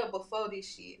 Coachella. Yeah, before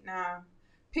this shit. Now,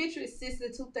 picture it since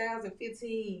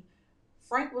 2015.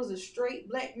 Frank was a straight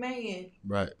black man.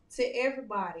 Right. To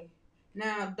everybody.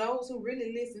 Now, those who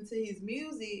really listen to his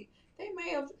music, they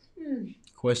may have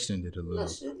questioned it a little.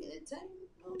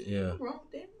 Yeah. Wrong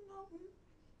with that.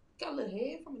 Got a little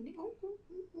head from a nigga.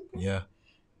 Yeah.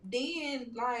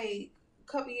 Then, like, a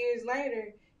couple years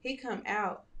later, he come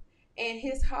out, and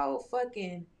his whole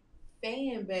fucking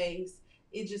fan base,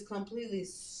 it just completely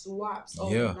swaps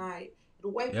overnight. The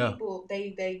way people,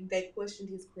 they questioned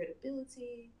his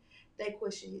credibility. They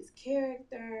questioned his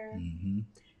character.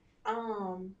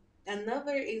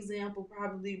 Another example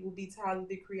probably will be Tyler,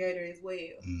 the Creator, as well.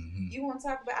 Mm-hmm. You want to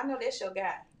talk about? I know that's your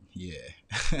guy.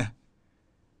 Yeah.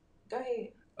 Go ahead.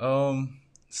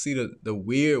 See, the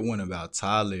weird one about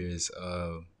Tyler is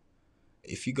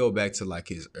if you go back to like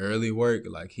his early work,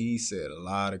 like he said a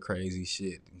lot of crazy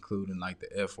shit, including like the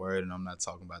F word, and I'm not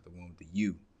talking about the one with the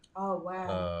U. Oh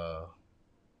wow.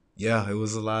 Yeah, it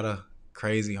was a lot of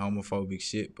crazy homophobic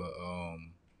shit, but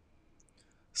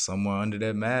somewhere under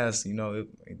that mask, you know,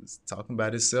 it was talking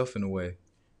about itself in a way.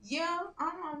 Yeah.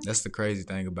 That's the crazy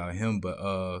thing about him,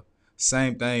 but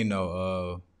same thing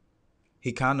though.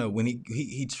 He kind of when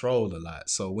he trolled a lot,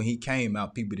 so when he came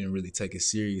out, people didn't really take it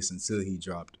serious until he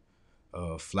dropped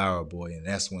Flower Boy, and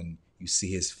that's when you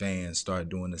see his fans start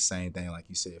doing the same thing, like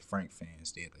you said, Frank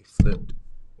fans did. They flipped.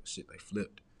 They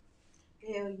flipped.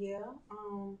 Hell yeah.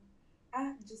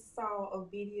 I just saw a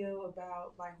video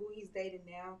about like who he's dating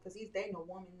now, because he's dating a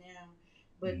woman now,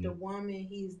 but the woman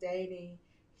he's dating,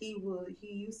 he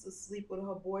used to sleep with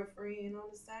her boyfriend on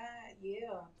the side.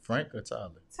 Yeah. Frank or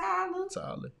Tyler? Tyler.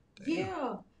 Damn.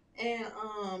 Yeah.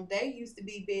 And they used to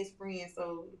be best friends.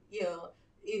 So yeah,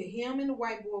 him and the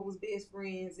white boy was best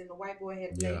friends, and the white boy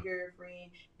had a black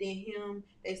girlfriend. Then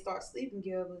they start sleeping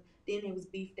together. Then they was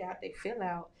beefed out. They fell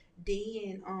out.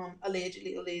 Then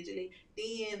allegedly.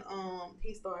 Then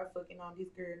he started fucking on this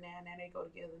girl now. Now they go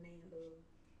together and they in love.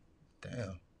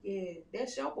 Damn. Yeah,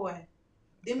 that's your boy.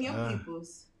 Them your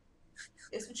peoples.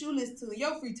 That's what you listen to in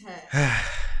your free time.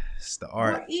 It's the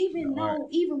art. Or even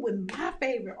with my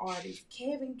favorite artist,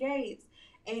 Kevin Gates,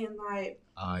 and like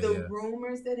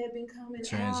rumors that have been coming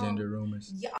transgender out.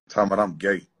 rumors. Yeah. Talking about I'm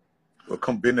gay. Well,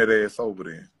 come bend that ass over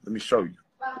there. Let me show you.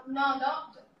 No,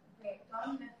 don't.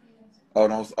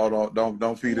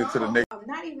 Don't feed into the next.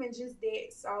 Not even just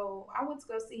that. So I went to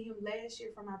go see him last year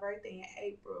for my birthday in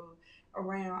April.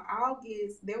 Around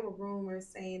August, there were rumors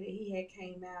saying that he had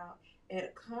came out at a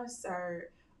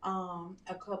concert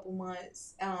a couple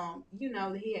months.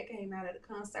 That he had came out at a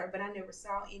concert, but I never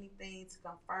saw anything to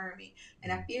confirm it.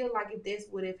 And I feel like if this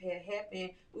would have had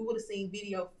happened, we would have seen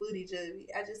video footage of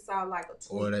it. I just saw like a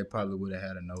tweet. Or they probably would have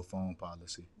had a no phone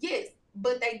policy. Yes,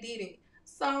 but they didn't.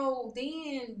 So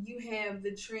then you have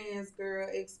the trans girl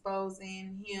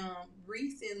exposing him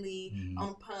recently on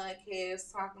a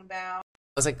podcast talking about.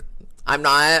 I was like, I'm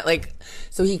not like,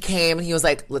 so he came and he was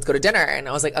like, let's go to dinner. And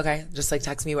I was like, okay, just like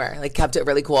text me where. Like kept it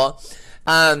really cool.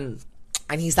 And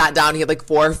he sat down, he had like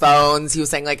 4 phones. He was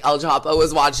saying like El Chapo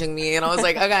was watching me. And I was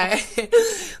like, okay,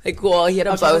 like cool. He had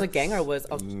a boat. Was a gang or was?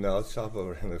 No, El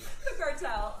Chapo ran the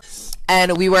cartel.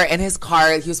 And we were in his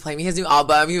car. He was playing me his new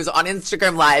album. He was on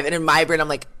Instagram Live. And in my brain, I'm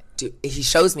like, dude, he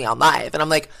shows me on live. And I'm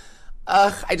like,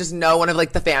 I just know one of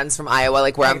like the fans from Iowa,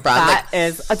 like where I'm from. That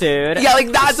is a dude. Yeah,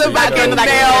 like that's a fucking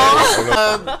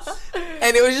male.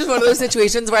 And it was just one of those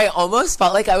situations where I almost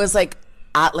felt like I was like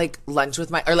at like lunch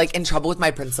with or like in trouble with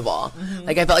my principal.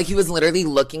 Like I felt like he was literally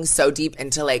looking so deep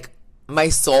into like my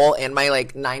soul and my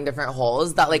like 9 different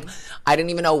holes that like I didn't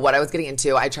even know what I was getting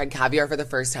into. I tried caviar for the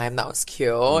first time. That was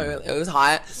cute. It was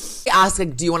hot. He asked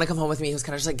like, do you want to come home with me? He was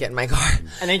kind of just like, get in my car.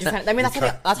 And they just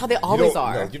that's how they always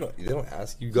are. They don't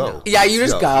ask, you go. Yeah, you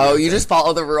just go. You just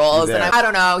follow the rules. And I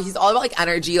don't know. He's all about like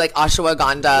energy, like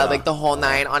ashwagandha, like the whole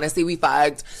 9. Honestly, we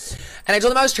fucked. And I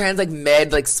told him I was trans, like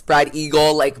mid, like spread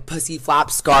eagle, like pussy flap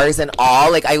scars and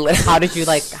all. Like I literally. How did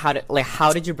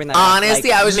you bring that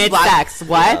Honestly, up? Like, I was just mid-sex.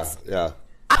 What? Yeah.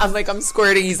 I'm like, I'm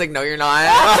squirting. He's like, no, you're not.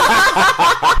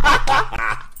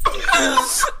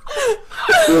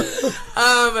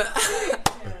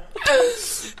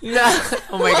 No.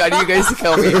 Oh my god, you guys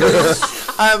kill me.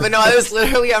 But no,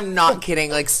 I'm not kidding.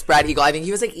 Like spread eagle. I think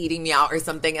he was like eating me out or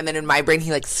something, and then in my brain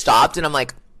he like stopped, and I'm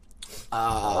like,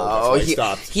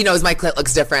 he knows my clit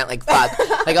looks different. Like fuck.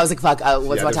 Like I was like, fuck.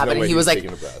 What's happening? He was like,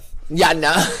 yeah,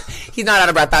 no, he's not out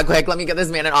of breath that quick. Let me get this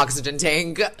man an oxygen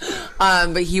tank.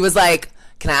 But he was like,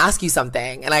 can I ask you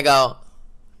something? And I go,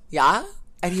 yeah.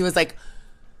 And he was like,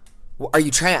 are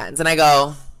you trans? And I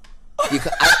go, and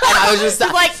I was just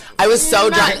like, I was so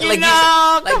done. Like,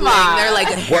 come on. There, like,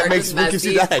 what gives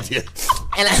you that idea?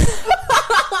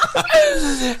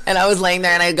 And I was laying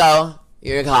there and I go,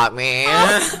 you caught me.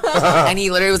 And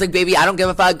he literally was like, baby, I don't give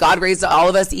a fuck. God raised all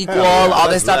of us equal, all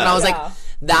this stuff. And I was like,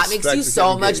 that makes you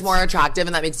so much more attractive,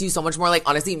 and that makes you so much more like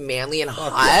honestly manly and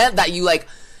hot that you like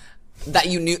that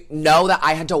you know that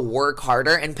I had to work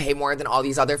harder and pay more than all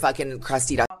these other fucking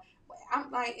crusty. I'm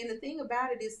like, and the thing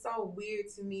about it is so weird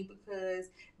to me because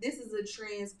this is a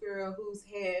trans girl who's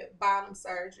had bottom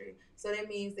surgery, so that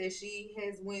means that she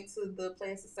has went to the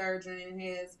plastic surgeon and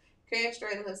has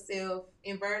castrated herself,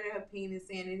 inverted her penis,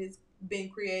 and it has been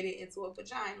created into a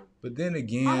vagina. But then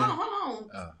again,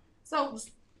 hold on. So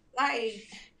like,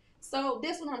 So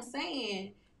that's what I'm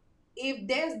saying. If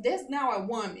that's now a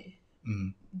woman,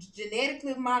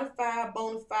 genetically modified,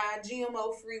 bona fide,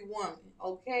 GMO free woman.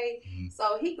 Okay,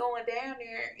 so he going down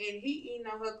there and he eating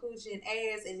on her coochie and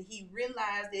ass, and he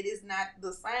realized that it's not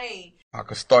the same. I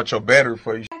could start your battery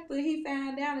for you. After he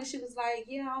found out, and she was like,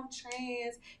 "Yeah, I'm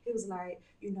trans." He was like,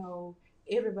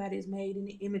 everybody's made in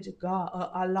the image of God,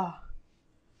 Allah,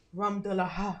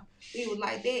 Ramdullah. He was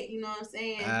like that, you know what I'm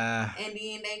saying? And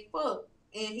then they fucked,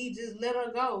 and he just let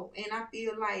her go. And I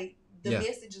feel like the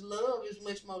message of love is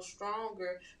much more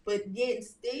stronger, but yet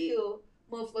still,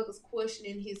 motherfuckers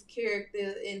questioning his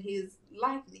character and his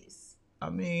likeness. I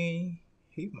mean,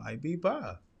 he might be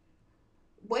bi.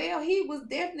 Well, he was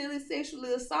definitely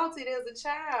sexually assaulted as a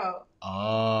child.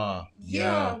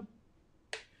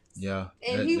 Yeah.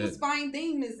 And he was fighting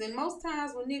demons. And most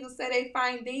times when niggas say they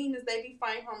fight demons, they be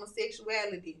fighting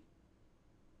homosexuality.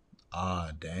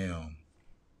 Damn.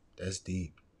 That's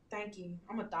deep. Thank you.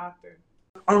 I'm a doctor.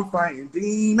 I'm fighting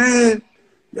demons.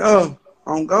 Yo,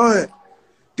 on God.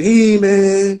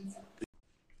 Demons.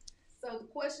 So the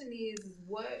question is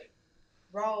what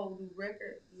role do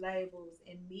record labels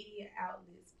and media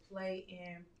outlets play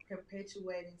in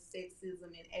perpetuating sexism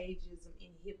and ageism in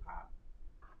hip hop?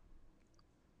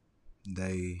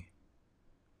 They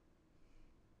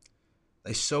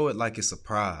show it like it's a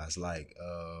prize, like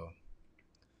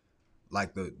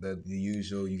the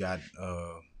usual. You got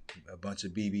a bunch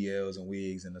of BBLs and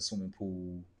wigs in the swimming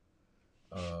pool,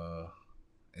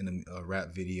 in a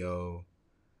rap video.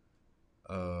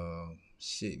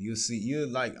 Shit, you're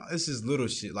like, it's just little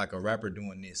shit, like a rapper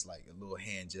doing this, like a little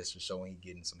hand gesture showing he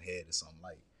getting some head or something.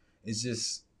 Like, it's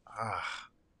just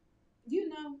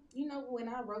You know, when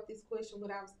I wrote this question,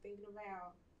 what I was thinking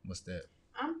about. What's that?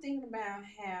 I'm thinking about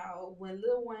how when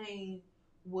Lil Wayne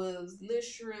was Lil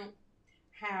Shrimp,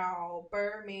 how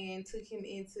Birdman took him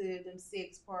into them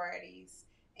sex parties,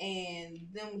 and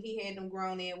he had them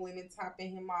grown-ass women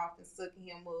topping him off and sucking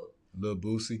him up. Lil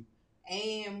Boosie.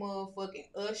 And motherfucking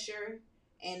Usher.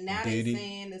 And now Diddy. they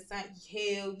saying the same,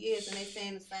 hell yes, and they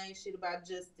saying the same shit about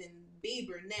Justin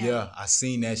Bieber now. Yeah, I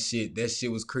seen that shit. That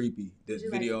shit was creepy. The Would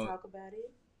you video. like to talk about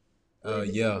it? What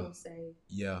did the people say?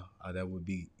 That would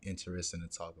be interesting to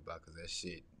talk about because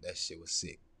that shit was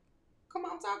sick. Come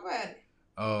on, talk about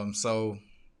it. So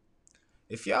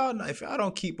if y'all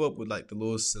don't keep up with like the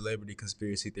little celebrity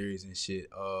conspiracy theories and shit,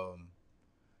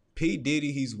 P.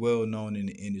 Diddy, he's well known in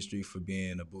the industry for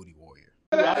being a booty warrior.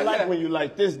 I like when you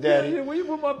like this, Daddy. Yeah, where you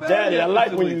put my bag? Daddy, I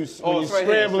like when you It's right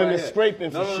scrambling here, and scraping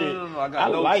for shit. No, I got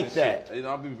I notes like and that. shit.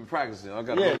 I'll be practicing. I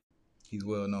got Yeah. He's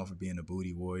well known for being a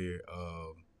booty warrior.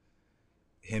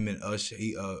 Him and Usher,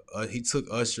 he took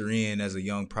Usher in as a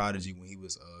young prodigy when he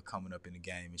was coming up in the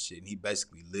game and shit, and he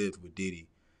basically lived with Diddy.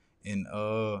 And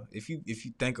if you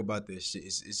think about this shit,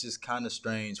 it's just kind of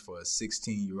strange for a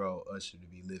 16-year-old Usher to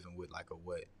be living with like a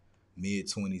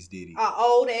mid-20s Diddy. A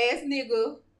old ass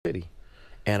nigga.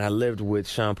 And I lived with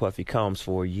Sean Puffy Combs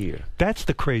for a year. That's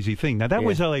the crazy thing. Now, that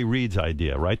was L.A. Reid's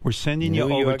idea, right? We're sending you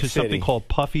New over York to something City. called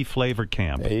Puffy Flavor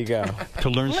Camp. There you go. To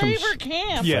learn some... Flavor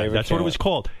Camp. Yeah, Flavor that's what it Camp. was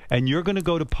called. And you're going to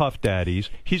go to Puff Daddy's.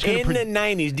 He's going In the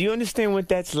 90s. Do you understand what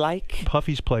that's like?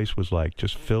 Puffy's place was like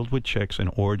just filled with chicks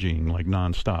and orgying like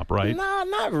nonstop, right? No,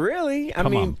 not really. I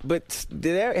Come mean, on. but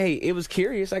hey, it was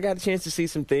curious. I got a chance to see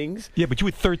some things. Yeah, but you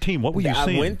were 13. What were you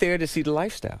seeing? I went there to see the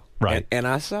lifestyle. Right. And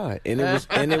I saw it. And it was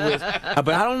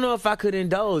but I don't know if I could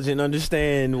indulge and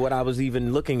understand what I was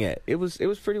even looking at. It was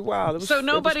pretty wild. It was, So it was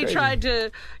nobody crazy. tried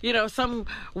to, some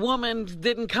woman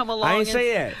didn't come along. I ain't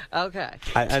say that. Okay.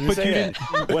 I didn't say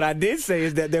that. What I did say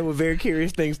is that there were very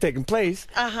curious things taking place.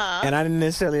 Uh-huh. And I didn't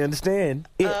necessarily understand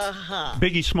it. Uh-huh.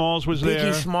 Biggie Smalls was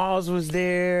there. Biggie Smalls was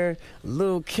there.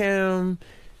 Lil' Kim,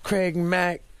 Craig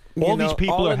Mack. All these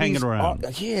people all are of hanging around.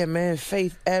 Yeah, man.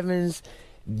 Faith Evans.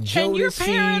 And your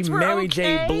parents Jodeci, were Mary okay?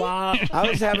 J. Blige. I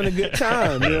was having a good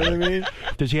time. You know what I mean?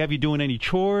 Does he have you doing any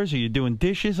chores? Are you doing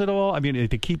dishes at all? I mean,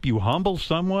 to keep you humble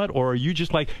somewhat? Or are you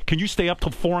just like, can you stay up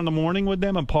till 4 a.m. with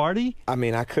them and party? I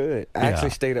mean, I could. I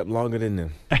actually stayed up longer than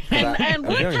them.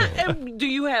 And do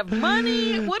you have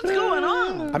money? What's going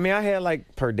on? I mean, I had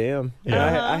like per diem.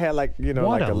 Yeah. I had like, What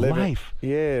like a a living. life.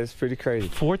 Yeah, it's pretty crazy.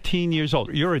 14 years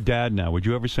old. You're a dad now. Would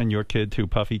you ever send your kid to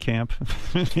Puffy Camp?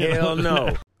 Hell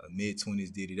no.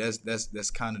 Mid-20s Diddy.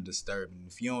 That's kind of disturbing.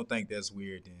 If you don't think that's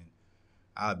weird, then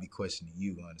I'd be questioning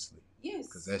you, honestly. Yes.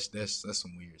 Because that's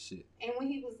some weird shit. And when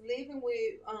he was living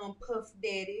with Puff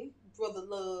Daddy, Brother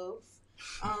Love,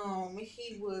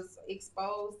 he was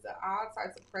exposed to all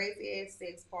types of crazy ass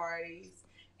sex parties.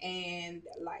 And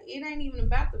like, it ain't even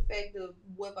about the fact of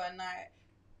whether or not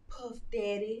Puff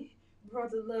Daddy,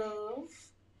 Brother Love,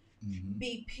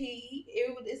 BP.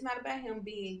 It's not about him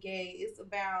being gay. It's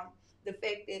about the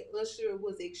fact that Usher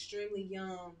was extremely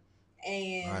young,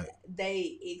 and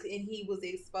he was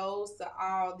exposed to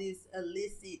all this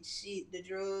illicit shit, the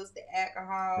drugs, the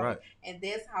alcohol, and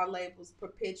that's how labels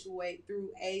perpetuate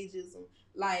through ageism.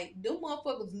 Like, them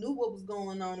motherfuckers knew what was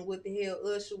going on and what the hell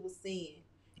Usher was saying.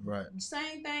 Right.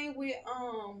 Same thing with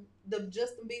the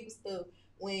Justin Bieber stuff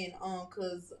when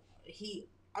cause he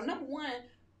number one,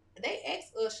 they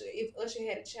asked Usher if Usher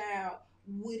had a child,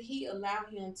 would he allow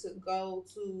him to go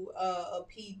to a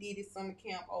P. Diddy summer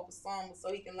camp over summer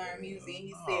so he can learn music? And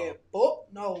he said, "Fuck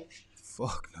no."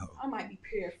 Fuck no. I might be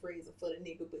paraphrasing for the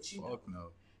nigga, but you Fuck know. no.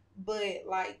 But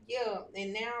like, yeah,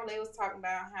 and now they was talking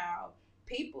about how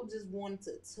people just wanted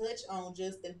to touch on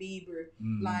Justin Bieber,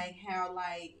 like how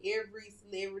like every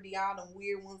celebrity, all them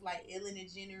weird ones like Ellen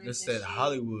DeGeneres. That's that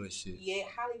Hollywood shit. Yeah,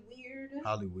 Hollyweird.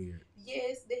 Hollyweird.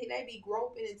 Yes, they be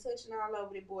groping and touching all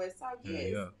over the boys. So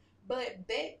yes, Yeah. but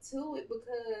back to it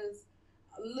because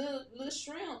Lil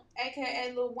Shrimp,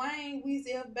 aka Lil Wayne,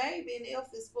 Weezy F Baby, and F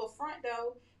is for front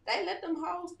door. They let them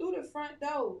hoes through the front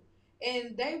door.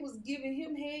 And they was giving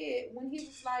him head when he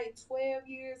was like 12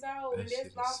 years old. That And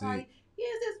shit that's is like, sick.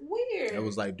 yes, that's weird. That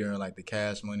was like during like the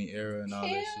Cash Money era and all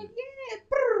Hell that shit. yeah.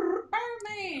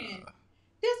 Birdman.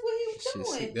 That's what he was Shit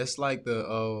doing. sick. That's like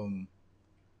the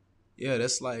yeah,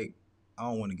 that's like, I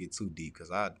don't want to get too deep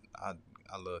because I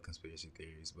love conspiracy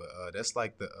theories, but that's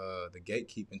like the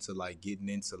gatekeeping to like getting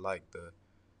into like the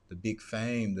big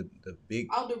fame, the big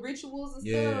all the rituals and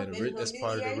yeah, stuff. that's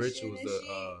part of the rituals.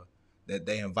 That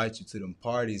they invite you to them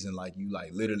parties and like you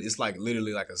like literally, it's like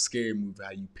literally like a scary movie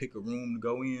how you pick a room to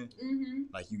go in. Mm-hmm.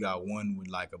 Like you got one with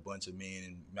like a bunch of men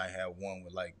and you might have one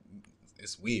with like,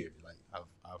 it's weird. Like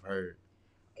I've heard.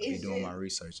 Be doing my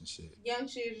research and shit. Young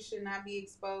children should not be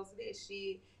exposed to that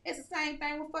shit. It's the same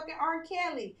thing with fucking R.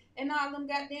 Kelly and all them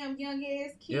goddamn young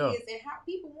ass kids and how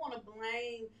people want to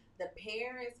blame the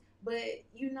parents, but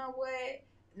you know what?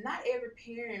 Not every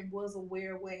parent was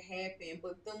aware of what happened,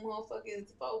 but them motherfucking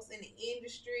folks in the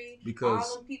industry, because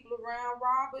all them people around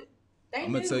Robert, they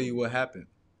I'm gonna tell you what happened.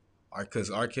 Because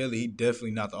R. Kelly, he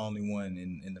definitely not the only one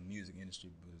in the music industry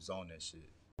who was on that shit.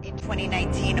 In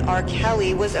 2019, R.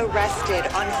 Kelly was arrested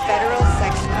on federal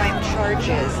sex crime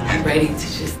charges. I'm ready to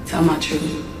just tell my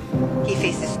truth. He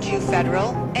faces 2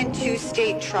 federal and 2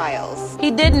 state trials.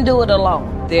 He didn't do it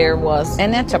alone. There was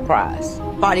an enterprise.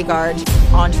 Bodyguard,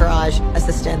 entourage,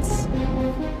 assistants.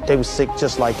 They were sick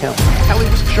just like him. Kelly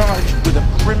was charged with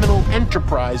a criminal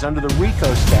enterprise under the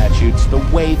RICO statutes, the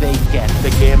way they get the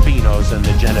Gambinos and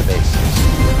the Genoveses.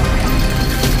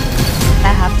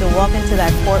 I have to walk into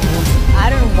that courtroom. I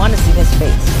don't want to see his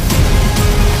face.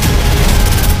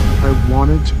 I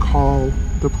wanted to call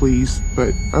the police,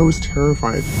 but I was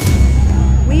terrified.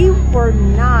 We were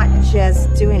not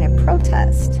just doing a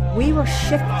protest. We were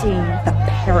shifting the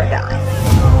paradigm.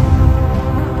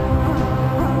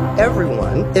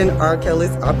 Everyone in R.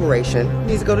 Kelly's operation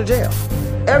needs to go to jail.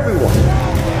 Everyone.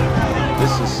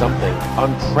 This is something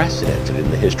unprecedented in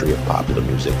the history of popular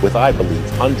music, with, I believe,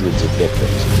 hundreds of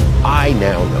victims. I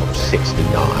now know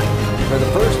 69. For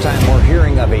the first time, we're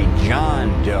hearing of a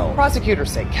John Doe.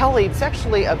 Prosecutors say Kelly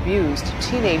sexually abused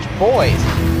teenage boys.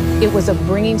 It was a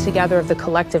bringing together of the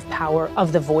collective power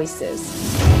of the voices.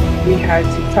 We had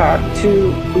to talk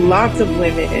to lots of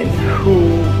women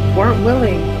who weren't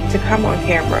willing to come on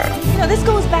camera. You know, this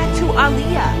goes back to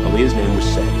Aaliyah. Aaliyah's name was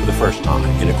said for the first time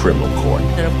in a criminal court.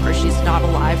 And of course, she's not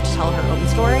alive to tell her own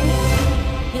story.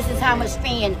 This is how much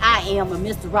fan I am of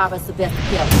Mr. Robert Sylvester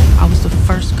Kelly. I was the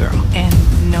first girl, and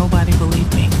nobody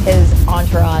believed me. His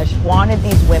entourage wanted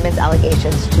these women's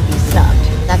allegations to be snubbed.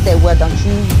 I said, well, don't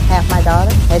you have my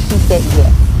daughter? And she said,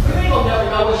 yes. We will never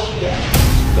know what she is.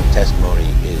 The testimony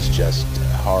is just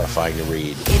horrifying to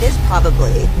read. It is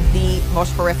probably the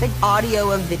most horrific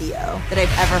audio and video that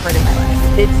I've ever heard in my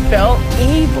life. It felt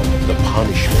evil. The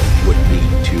punishment would be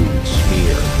to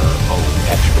smear her own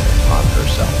excrement on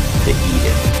herself, to eat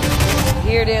it.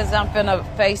 Here it is, I'm finna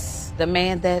face the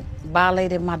man that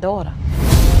violated my daughter.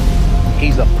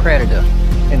 He's a predator,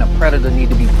 and a predator need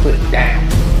to be put down.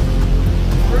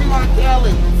 Remar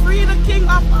Tally, free the king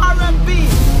of R&B.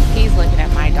 He's looking at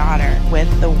my daughter with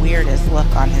the weirdest look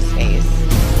on his face.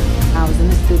 I was in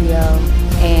the studio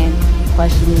and he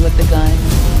questioned me with the gun.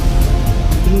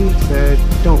 He said,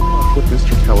 don't fuck with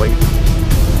Mr. Kelly.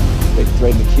 They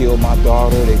threatened to kill my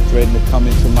daughter. They threatened to come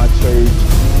into my church.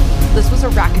 This was a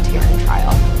racketeering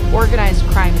trial, organized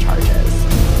crime charges.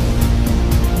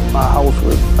 My house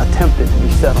was attempted to be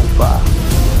set on fire.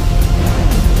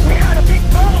 We had a big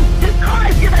boom. This car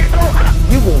is getting so hot.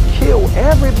 You gonna kill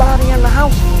everybody in the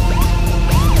house?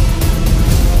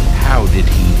 How did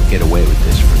he get away with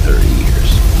this for 30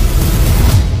 years.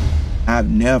 I've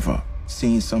never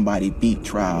seen somebody beat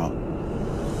trial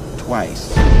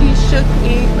twice. He shook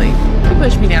me, like, he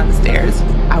pushed me down the stairs.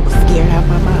 I was scared out of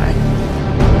my mind.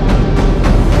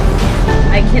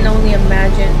 I can only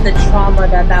imagine the trauma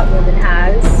that that woman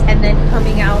has, and then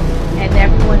coming out and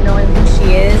everyone knowing who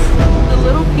she is. The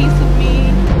little piece of me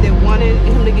that wanted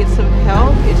him to get some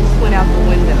help, it just went out the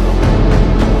window.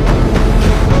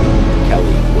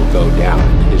 Kelly will go down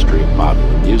in the history of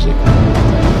popular music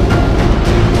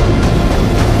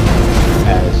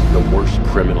as the worst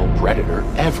criminal predator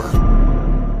ever.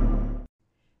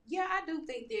 Yeah, I do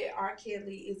think that R.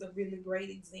 Kelly is a really great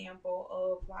example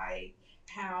of like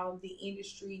how the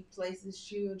industry places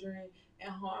children in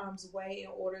harm's way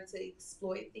in order to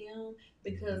exploit them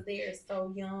because they are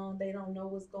so young, they don't know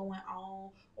what's going on,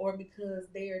 or because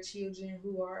they are children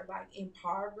who are like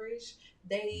impoverished.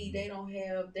 They don't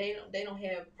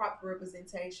have proper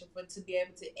representation for to be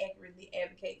able to accurately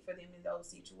advocate for them in those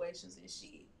situations and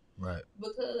shit. Right.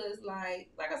 Because like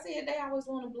I said, they always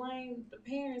want to blame the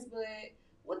parents, but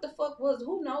what the fuck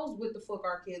who knows what the fuck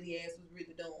R. Kelly ass was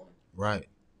really doing? Right.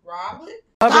 Robert?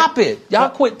 Stop it. Y'all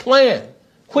quit playing.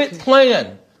 Quit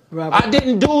playing. I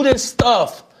didn't do this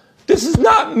stuff. This is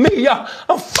not me. Y'all,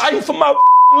 I'm fighting for my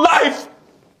life.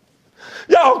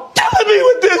 Y'all killing me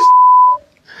with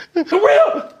this. For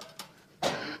real.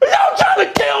 Y'all trying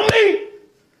to kill me.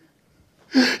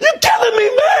 You killing me,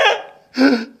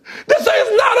 man. This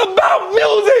is not about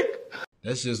music.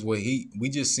 That's just what we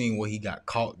just seen what he got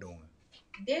caught doing.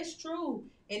 That's true.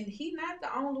 And he not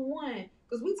the only one.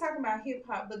 Because we talking about hip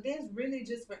hop, but that's really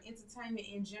just for entertainment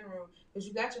in general. Because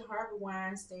you got your Harvey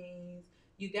Weinsteins,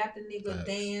 you got the nigga Facts.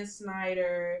 Dan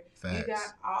Snyder, Facts. you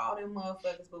got all them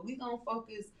motherfuckers. But we gonna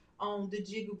focus on the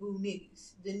jigaboo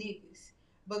niggas, the niggas.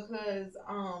 Because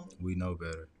we know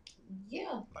better.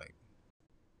 Yeah. Like,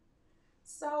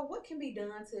 so what can be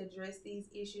done to address these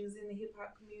issues in the hip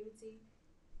hop community?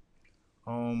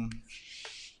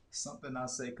 Something I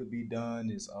say could be done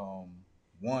is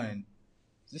one,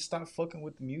 just stop fucking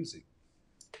with the music.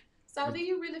 So do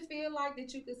you really feel like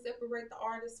that you could separate the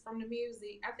artist from the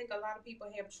music? I think a lot of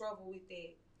people have trouble with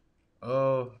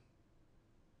that.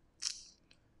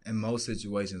 In most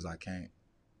situations I can't.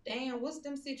 Damn, what's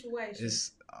them situations?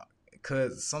 It's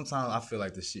cause sometimes I feel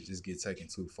like the shit just get taken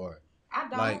too far. I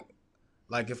don't.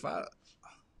 Like if I.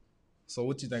 So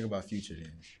what you think about Future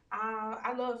then?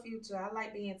 I love Future. I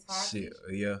like being toxic. Shit,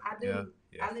 yeah, I do.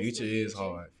 Yeah. Future is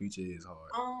hard. Future is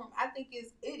hard. I think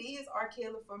it is R.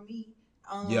 Kelly for me.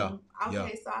 Yeah.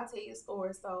 So I'll tell you a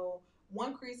story. So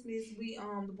one Christmas, we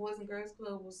the Boys and Girls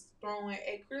Club was throwing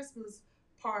a Christmas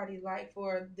party like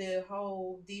for the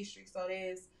whole district. So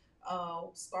there's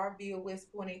Starville,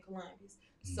 West Point, and Columbus.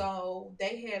 So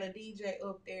they had a DJ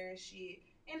up there and shit.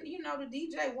 And you know the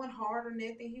DJ wasn't hard or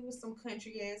nothing. He was some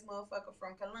country ass motherfucker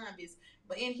from Columbus,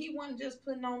 and he wasn't just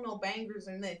putting on no bangers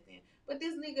or nothing. But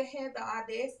this nigga had the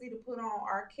audacity to put on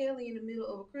R. Kelly in the middle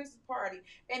of a Christmas party,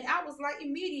 and I was like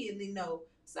immediately no.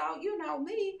 So you know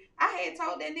me, I had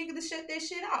told that nigga to shut that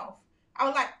shit off. I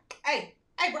was like, hey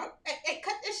bro, hey,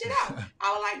 cut that shit off.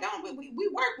 I was like, don't we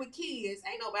work with kids.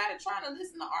 Ain't nobody trying to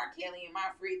listen to R. Kelly in my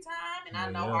free time. And I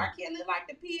know R. Kelly like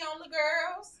to pee on the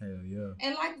girls. Hell yeah.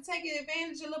 And like to take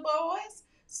advantage of the boys.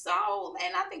 So,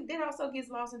 and I think that also gets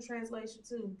lost in translation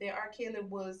too. That R. Kelly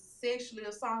was sexually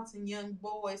assaulting young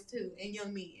boys too and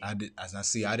young men. I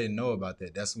didn't know about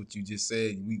that. That's what you just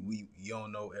said. We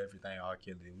don't know everything R.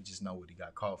 Kelly did. We just know what he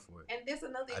got caught for. And that's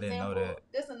another example. Didn't know that.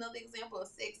 That's another example of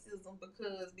sexism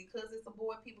because it's a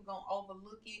boy, people gonna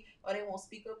overlook it or they won't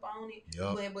speak up on it.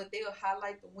 Yep. But they'll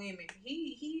highlight the women.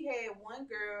 He had one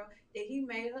girl that he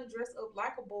made her dress up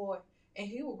like a boy. And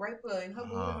he would rape her in her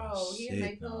booty hole. He'd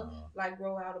make her like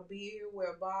grow out a beard,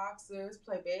 wear boxers,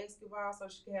 play basketball so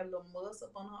she could have a little muss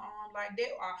up on her arm like that.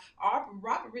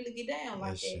 Robert really get down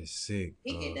like that. Shit's sick.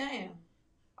 He get down.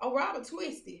 Oh, Robert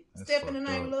twisted. That's Step in the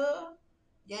name of up. love.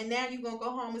 Yeah, now you gonna go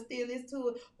home and still listen to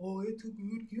it. Oh, it's too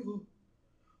good to give up.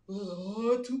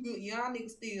 Oh, too good. Y'all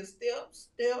niggas still step,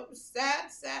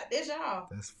 side. That's y'all.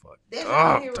 That's fucked That's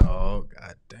up, y'all dog.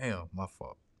 God damn, my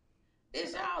fault.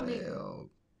 That's y'all niggas.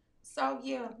 So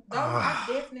yeah, those I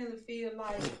definitely feel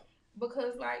like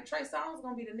because like Trey Songz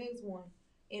gonna be the next one.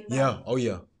 Oh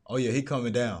yeah, he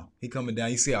coming down.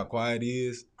 You see how quiet he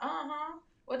is?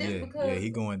 Well, that's because he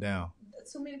going down.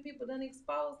 too many people done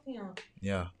exposed him.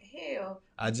 Yeah. Hell.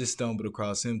 I just stumbled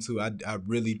across him too. I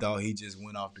really thought he just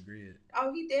went off the grid.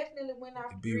 Oh, he definitely went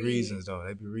off the grid. Reasons though.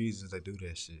 There be reasons they do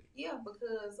that shit. Yeah,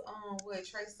 because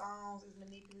Trey Songz is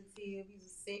manipulative. He's a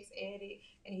sex addict,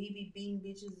 and he be beating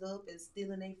bitches up and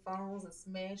stealing their phones and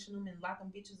smashing them and locking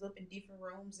bitches up in different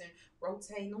rooms and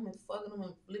rotating them and fucking them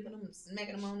and flipping them and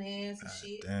smacking them on the ass and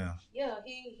shit. Damn. Yeah,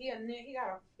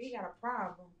 he got a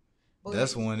problem. But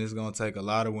that's one that's gonna take a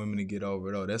lot of women to get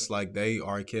over though. That's like they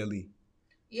R. Kelly.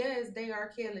 Yes, they R.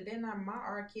 Kelly. They're not my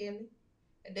R. Kelly.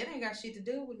 That ain't got shit to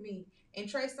do with me. And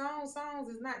Trey Songz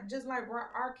songs is not just like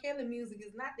R. Kelly music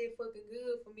is not that fucking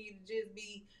good for me to just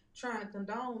be trying to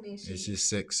condone this shit. It's just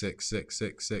sex. Like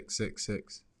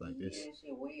this. Yeah,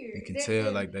 shit weird. You can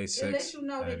tell like they sex. It lets you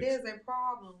know that there's a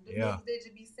problem. The niggas that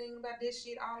just be singing about this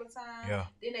shit all the time. Yeah.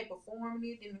 Then they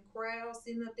performing it in the crowd,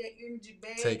 sitting up that energy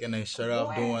bag. Taking their shirt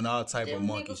off, doing all type of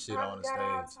monkey shit on the stage. Got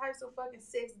all types of fucking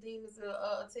sex demons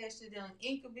attached to them.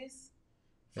 Incubus.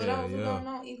 For those who don't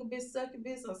know, incubus,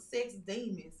 succubus are sex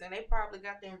demons. And they probably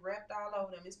got them wrapped all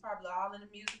over them. It's probably all in the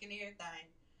music and everything.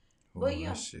 But yeah,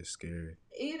 that shit's scary.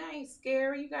 It ain't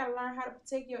scary. You gotta learn how to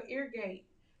protect your ear gate.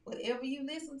 Whatever you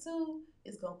listen to,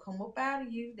 it's gonna come up out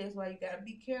of you. That's why you gotta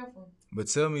be careful. But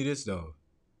tell me this though.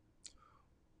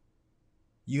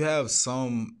 You have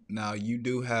some now. You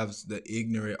do have the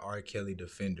ignorant R. Kelly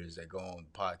defenders that go on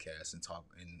podcasts and talk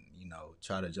and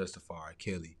try to justify R.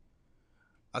 Kelly.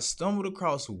 I stumbled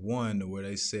across one where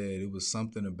they said it was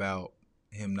something about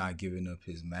him not giving up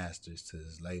his masters to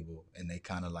his label, and they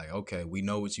kind of like, okay, we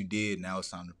know what you did. Now it's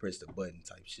time to press the button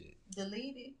type shit.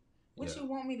 Delete it. What you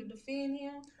want me to defend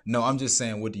him? No, I'm just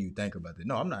saying, what do you think about that?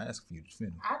 No, I'm not asking for you to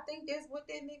defend him. I think that's what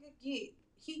that nigga get.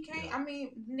 He can't. Yeah. I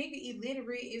mean, nigga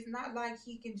illiterate. It's not like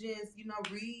he can just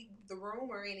read the room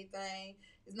or anything.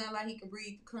 It's not like he can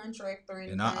read the contract or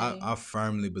anything. And I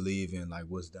firmly believe in like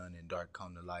what's done in dark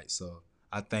come to light. So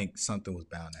I think something was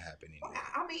bound to happen anyway.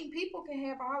 I mean, people can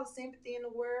have all the sympathy in the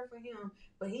world for him,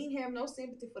 but he ain't have no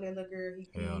sympathy for that little girl.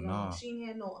 She ain't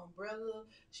had no umbrella.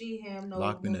 She ain't have no...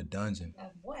 Locked in a dungeon.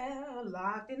 Well,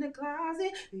 locked in the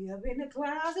closet. Up in the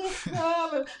closet.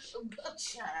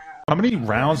 How many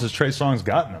rounds has Trey Songz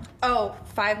gotten him? Oh,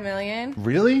 5 million.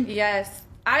 Really? Yes.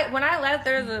 When I left,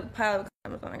 there was a pile of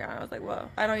condoms on the ground. I was like, whoa.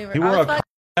 I don't even... He wore a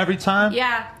every time?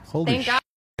 Yeah. Holy shit.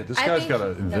 This guy's got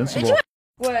an invincible...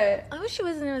 What? I wish she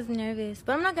wasn't as nervous,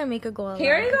 but I'm not gonna make her go out. He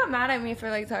already got mad at me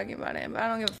for like talking about it, but I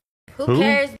don't give a Who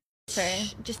cares? Trey.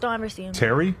 Just don't ever see him.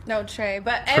 Terry? No, Trey.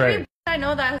 But Trey. every I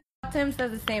know that him says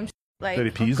the same shit. Like, that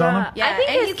he pees on him? Yeah, I think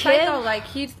and his he's kid... psycho. Like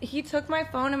he took my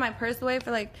phone and my purse away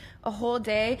for like a whole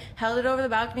day, held it over the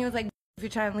balcony, was like, if you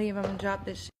try and leave, I'm gonna drop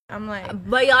this shit. I'm like,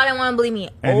 but y'all didn't want to believe me.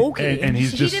 Okay. And he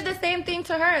did the same thing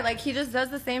to her. Like he just does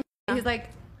the same shit. He's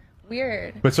like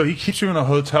weird. But so he keeps you in a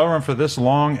hotel room for this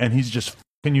long and he's just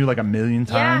you like a million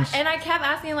times? Yeah, and I kept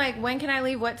asking like, when can I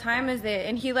leave? What time is it?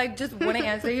 And he like just wouldn't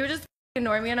answer. He would just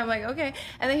ignore me, and I'm like, okay.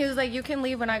 And then he was like, you can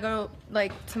leave when I go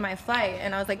like to my flight.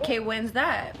 And I was like, okay, when's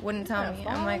that? Wouldn't tell me.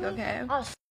 I'm like, okay. I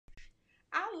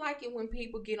like it when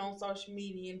people get on social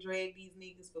media and drag these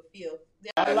niggas for filth.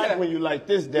 I like when you like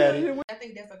this, Daddy. I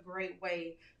think that's a great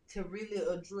way to really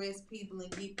address people and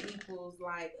get people's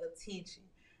like attention.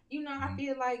 I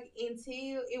feel like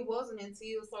it wasn't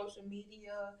until social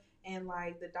media and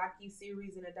like the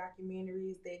docu-series and the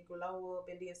documentaries that glow up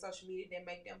and then social media that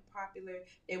make them popular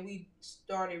that we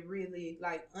started really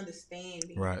like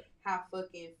understanding how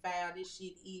fucking foul this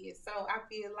shit is. So I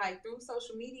feel like through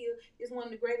social media is one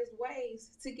of the greatest ways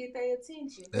to get their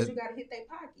attention because you gotta hit their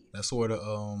pockets. That's where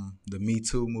the Me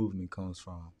Too movement comes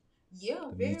from. Yeah,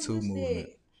 the very Me Too much movement.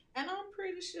 that. And I'm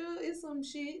pretty sure it's some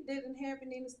shit that done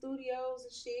happened in the studios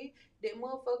and shit that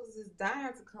motherfuckers is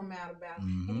dying to come out about.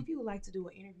 And if you would like to do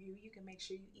an interview, you can make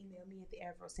sure you email me at the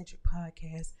Afrocentric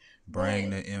Podcast. Bring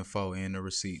the info and the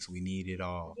receipts. We need it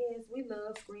all. Yes, we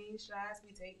love screenshots.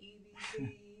 We take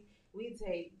EBT. We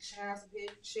take child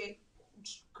support, check,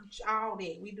 all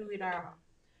that. We do it all.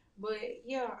 But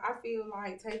yeah, I feel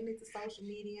like taking it to social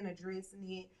media and addressing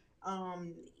it,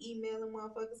 emailing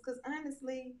motherfuckers. Because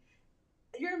honestly,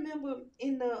 you remember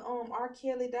in the R.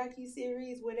 Kelly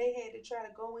docu-series where they had to try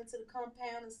to go into the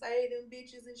compound and save them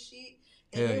bitches and shit,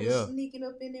 and they were sneaking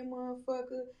up in them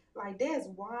motherfucker. Like, that's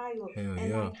wild.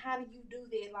 Like, how do you do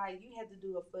that? Like, you have to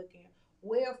do a fucking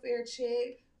welfare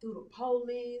check through the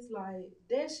police. Like,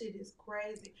 that shit is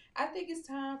crazy. I think it's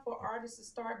time for artists to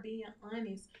start being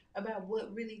honest about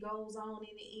what really goes on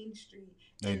in the industry.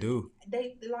 They do.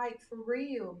 They like for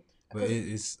real. But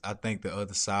it's I think the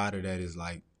other side of that is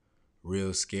like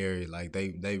real scary. Like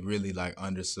they really like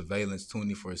under surveillance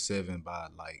 24/7 by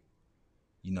like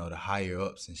you know, the higher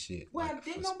ups and shit. Well, like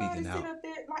did for nobody speaking sit out. up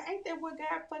there? Like, ain't that what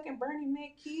got fucking Bernie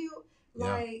Mac killed?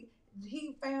 Yeah. Like,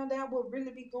 he found out what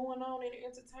really be going on in the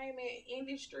entertainment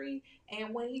industry,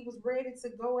 and when he was ready to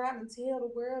go out and tell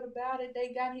the world about it,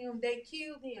 they got him. They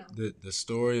killed him. The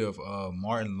story of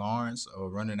Martin Lawrence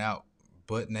running out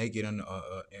butt naked in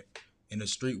the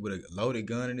street with a loaded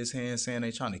gun in his hand, saying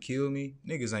they trying to kill me.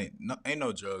 Niggas ain't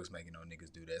no drugs making no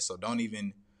niggas do that. So don't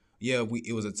even. Yeah,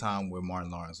 it was a time where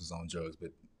Martin Lawrence was on drugs, but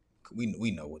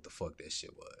we know what the fuck that shit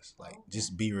was. Like,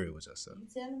 just be real with yourself. You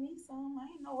telling me something? I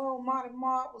ain't know old Marty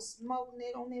Mark was smoking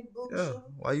it on that bookshelf.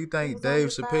 Yeah. Why you think Dave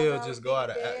Chappelle just go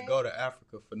to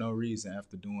Africa for no reason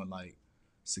after doing like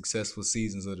successful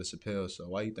seasons of the Chappelle Show?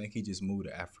 Why you think he just moved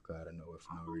to Africa out of nowhere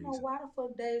for no reason? I don't know why the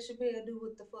fuck Dave Chappelle do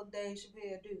what the fuck Dave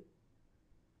Chappelle do.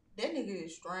 That nigga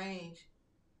is strange.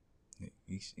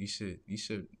 You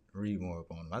should read more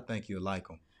up on him. I think you'll like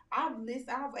him. I've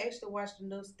actually watched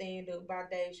enough stand up by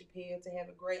Dave Chappelle to have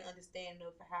a great understanding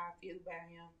of how I feel about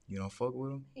him. You don't fuck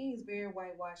with him? He's very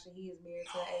whitewashed and he is married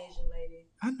to an Asian lady.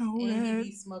 I know and that.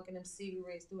 He be smoking them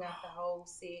cigarettes throughout the whole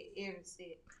set, every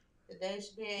set. The Dave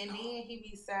Chappelle, and then he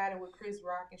be siding with Chris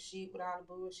Rock and shit with all the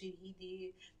bullshit he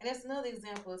did. And that's another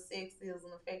example of sexism,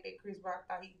 the fact that Chris Rock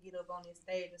thought he could get up on his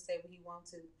stage and say what he want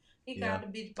to. He called the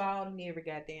bitch bald and every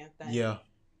goddamn thing. Yeah.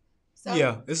 So,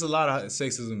 yeah, it's a lot of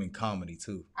sexism in comedy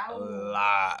too. A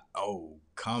lot. Oh,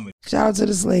 comedy. Shout out to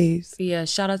the slaves. Yeah,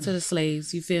 shout out to the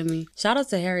slaves. You feel me? Shout out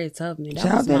to Harriet Tubman. Shout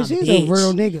out to she's a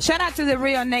real nigga. Shout out to the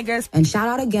real niggas. And shout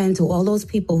out again to all those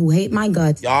people who hate my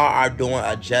guts. Y'all are doing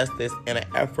a justice and an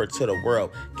effort to the world.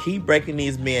 Keep breaking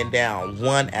these men down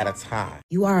one at a time.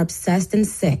 You are obsessed and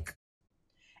sick.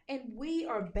 And we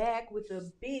are back with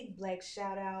a big black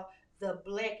shout out, the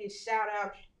blackest shout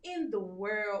out in the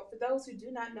world. For those who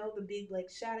do not know, the Big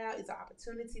Black Shout Out is an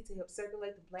opportunity to help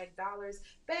circulate the black dollars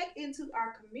back into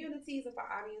our communities and for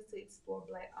audience to explore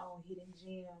black-owned hidden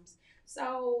gems.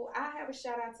 So I have a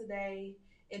shout out today,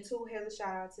 and two has a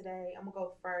shout out today. I'm gonna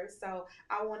go first. So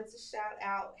I wanted to shout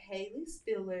out Haley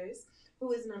Spillers,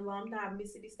 who is an alumni of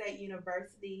Mississippi State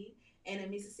University and a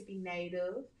Mississippi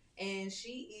native. And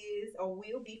she is or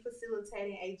will be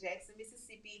facilitating a Jackson,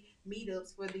 Mississippi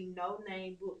meetups for the No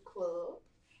Name Book Club.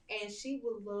 And she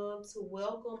would love to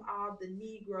welcome all the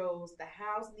Negroes, the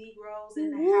house Negroes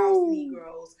and the house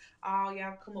Negroes. All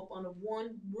y'all come up under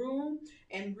one room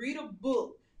and read a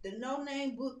book. The No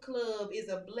Name Book Club is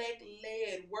a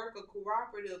black-led worker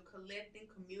cooperative collecting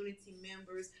community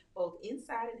members both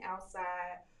inside and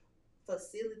outside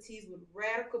facilities with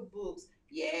radical books.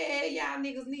 Yeah, y'all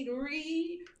niggas need to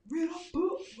read. Read a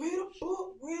book, read a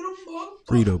book, read a book.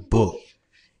 Read a book.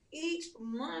 Each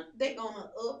month, they're going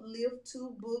to uplift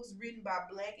 2 books written by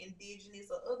Black, Indigenous,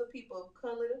 or other people of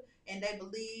color, and they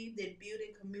believe that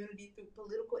building community through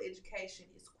political education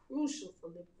is crucial for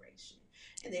liberation.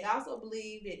 And they also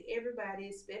believe that everybody,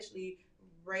 especially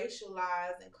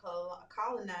racialized and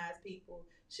colonized people,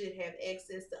 should have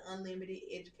access to unlimited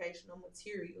educational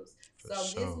materials.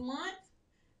 This month,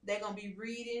 they're going to be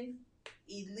reading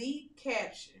Elite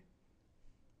Capture.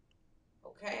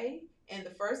 Okay? And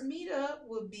the first meetup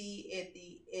will be at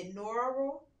the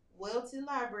inaugural Welty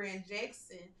Library in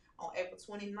Jackson on April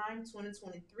 29,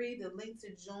 2023. The link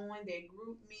to join their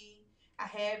group me, I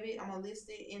have it. I'm going to list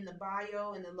it in the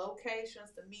bio and the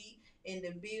locations to meet in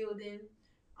the building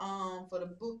for the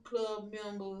book club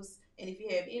members. And if you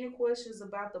have any questions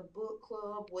about the book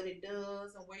club, what it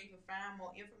does, and where you can find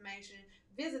more information,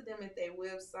 visit them at their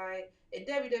website at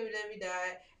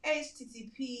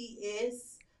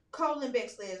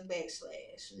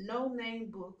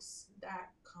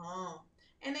www.https://nonamebooks.com.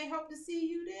 And they hope to see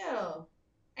you there.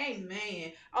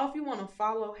 Amen. Oh, if you want to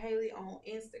follow Haley on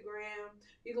Instagram,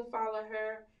 you can follow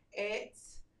her at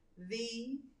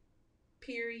 _Hayster,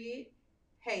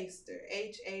 HAYSTERR.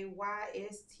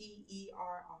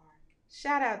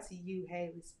 Shout out to you,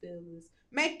 Haley Spillers.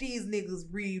 Make these niggas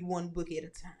read one book at a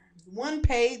time, one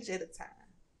page at a time.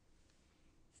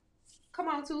 Come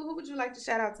on, Tua. Who would you like to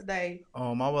shout out today?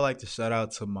 I would like to shout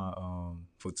out to my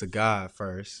to God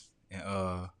first, and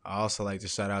I also like to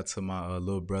shout out to my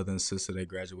little brother and sister that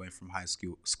graduated from high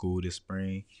school this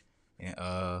spring,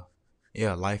 and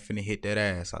yeah, life finna hit that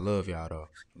ass. I love y'all though.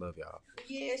 Love y'all.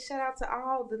 Yeah, shout out to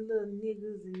all the little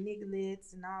niggas and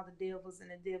nigglets and all the devils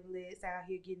and the devlets out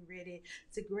here getting ready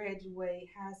to graduate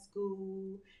high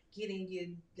school, getting your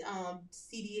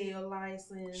CDL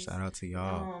license. Shout out to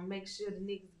y'all. Make sure the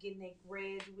niggas getting their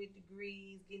graduate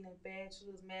degrees, getting their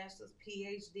bachelor's, master's,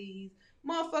 PhDs.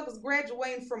 Motherfuckers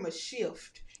graduating from a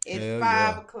shift at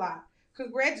 5 o'clock.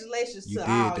 Congratulations to all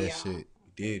y'all. You did that shit.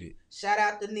 You did it. Shout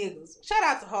out to niggas. Shout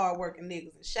out to hardworking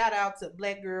niggas. And shout out to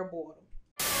Black Girl Boredom.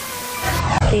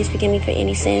 please forgive me for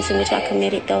any sins in which I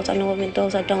committed, those I know of and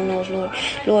those I don't know of, Lord.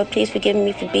 Lord, please forgive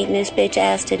me for beating this bitch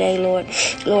ass today, Lord.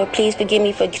 Lord, please forgive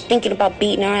me for thinking about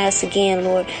beating her ass again,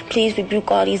 Lord. Please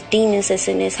rebuke all these demons that's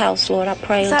in this house, Lord. I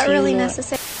pray Is unto that really you, Lord.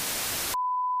 necessary?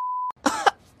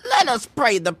 Let us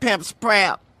pray the pimp's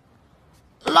prayer.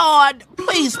 Lord,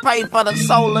 please pray for the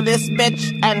soul of this bitch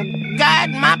and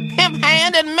guide my pimp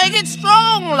hand and make it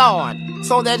strong, Lord,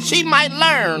 so that she might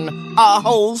learn a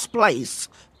hoe's place.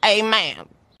 Amen.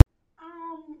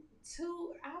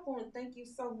 I want to thank you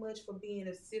so much for being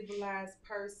a civilized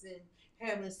person,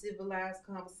 having a civilized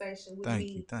conversation with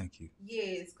me. Thank you.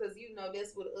 Yes, because you know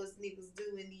that's what us niggas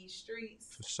do in these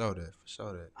streets. For sure that.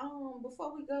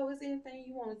 Before we go, is there anything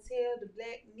you want to tell the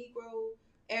Black, Negro,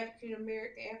 African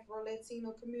American, Afro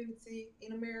Latino community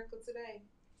in America today?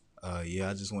 Yeah,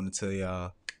 I just want to tell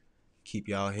y'all, keep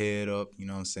y'all head up. You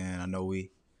know what I'm saying? I know we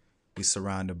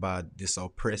surrounded by this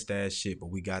oppressed ass shit, but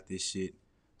we got this shit.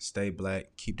 Stay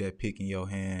black. Keep that pick in your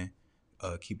hand.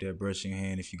 Keep that brush in your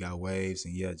hand if you got waves,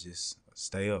 and yeah, just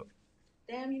stay up.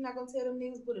 Damn, you not gonna tell them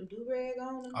niggas put a do-rag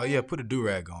on? Oh yeah, put a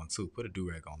do-rag on too. Put a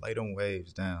do-rag on. Lay them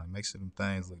waves down. Make sure them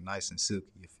things look nice and silky.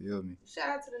 You feel me? Shout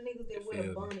out to the niggas that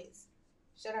wear bonnets.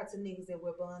 Shout out to niggas that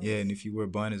wear bonnets. Yeah, and if you wear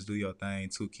bonnets, do your thing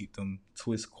too. Keep them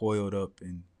twists coiled up,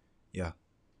 and yeah.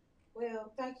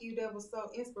 Well, thank you. That was so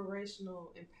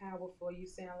inspirational and powerful. You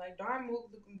sound like Dr.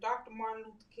 Martin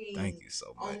Luther King. Thank you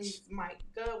so much. On his mic.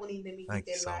 God wouldn't even let me Thank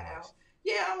get that you so lie much. out.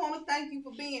 Yeah, I want to thank you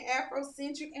for being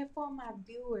Afrocentric, and for my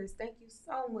viewers, thank you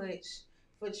so much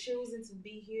for choosing to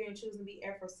be here and choosing to be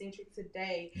Afrocentric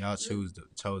today. Y'all chose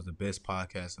the best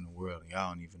podcast in the world, and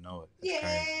y'all don't even know it. That's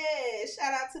crazy.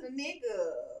 Shout out to the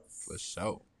niggas. For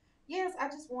sure. Yes, I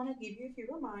just want to give you a few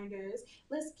reminders.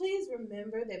 Let's please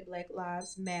remember that Black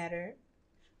Lives Matter.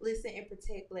 Listen and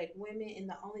protect Black women, and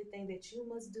the only thing that you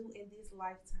must do in this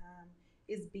lifetime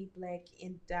is be black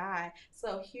and die.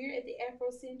 So here at the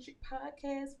Afrocentric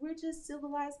Podcast, we're just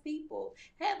civilized people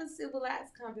having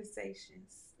civilized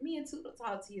conversations. Me and Toot will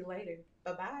talk to you later.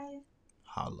 Bye-bye.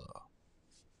 Holla.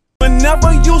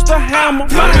 Never used to hammer.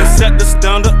 I been set the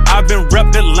standard. I've been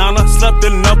repped Atlanta. Slept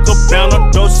in a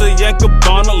cabana. Dolce &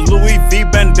 Gabbana. Louis V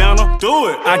bandana. Do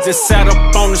it. I just sat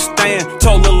up on the stand.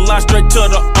 Told a lie straight to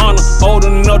the honor. Old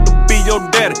enough to be your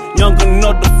daddy. Young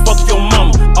enough to fuck your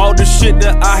mama. All the shit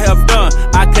that I have done,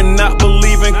 I cannot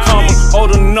believe in karma.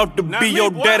 Old enough to be your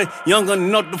daddy. Young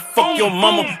enough to fuck your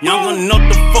mama. Young enough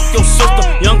to fuck your sister.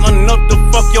 Young enough to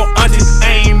fuck your auntie.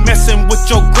 I ain't messing with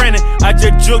your granny. I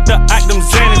just jugged the item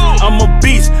Xanax. I'm a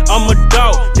beast, I'm a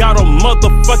dog, got a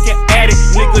motherfucking addict.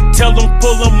 Nigga, tell them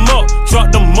pull them up,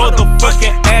 drop the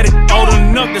motherfucking addict. Old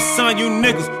enough to sign you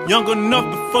niggas, young enough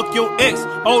to fuck your ex.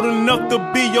 Old enough to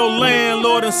be your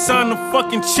landlord and sign the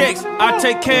fucking checks. I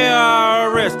take care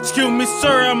of IRS, excuse me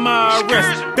sir, I'm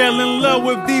IRS. Fell in love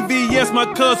with VVS,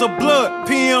 my cousin blood,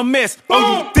 PMS.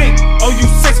 Oh you think, oh you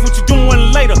sex, what you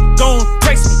doing later? Gon'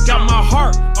 text me, got my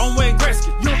heart on Wayne Gretzky.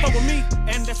 You don't fuck with me,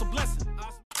 and that's a blessing.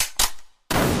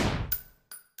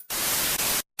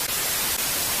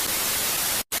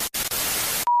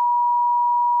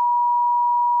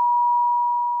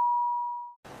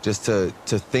 Just to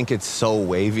think it's so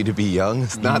wavy to be young,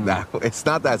 it's not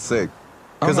that sick.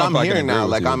 Because I'm here now,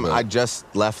 like I just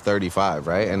left 35,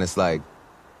 right? And it's like,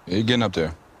 yeah, you're getting up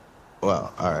there.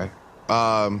 Well, all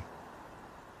right.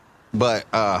 But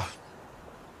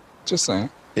just saying.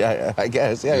 Yeah, I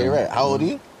guess. Yeah, you're right. How old are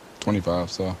you?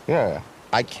 25. So yeah,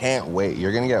 I can't wait.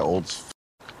 You're gonna get old.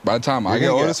 By the time I get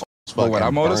old as fuck, when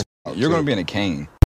I'm old as fuck, you're gonna be in a cane.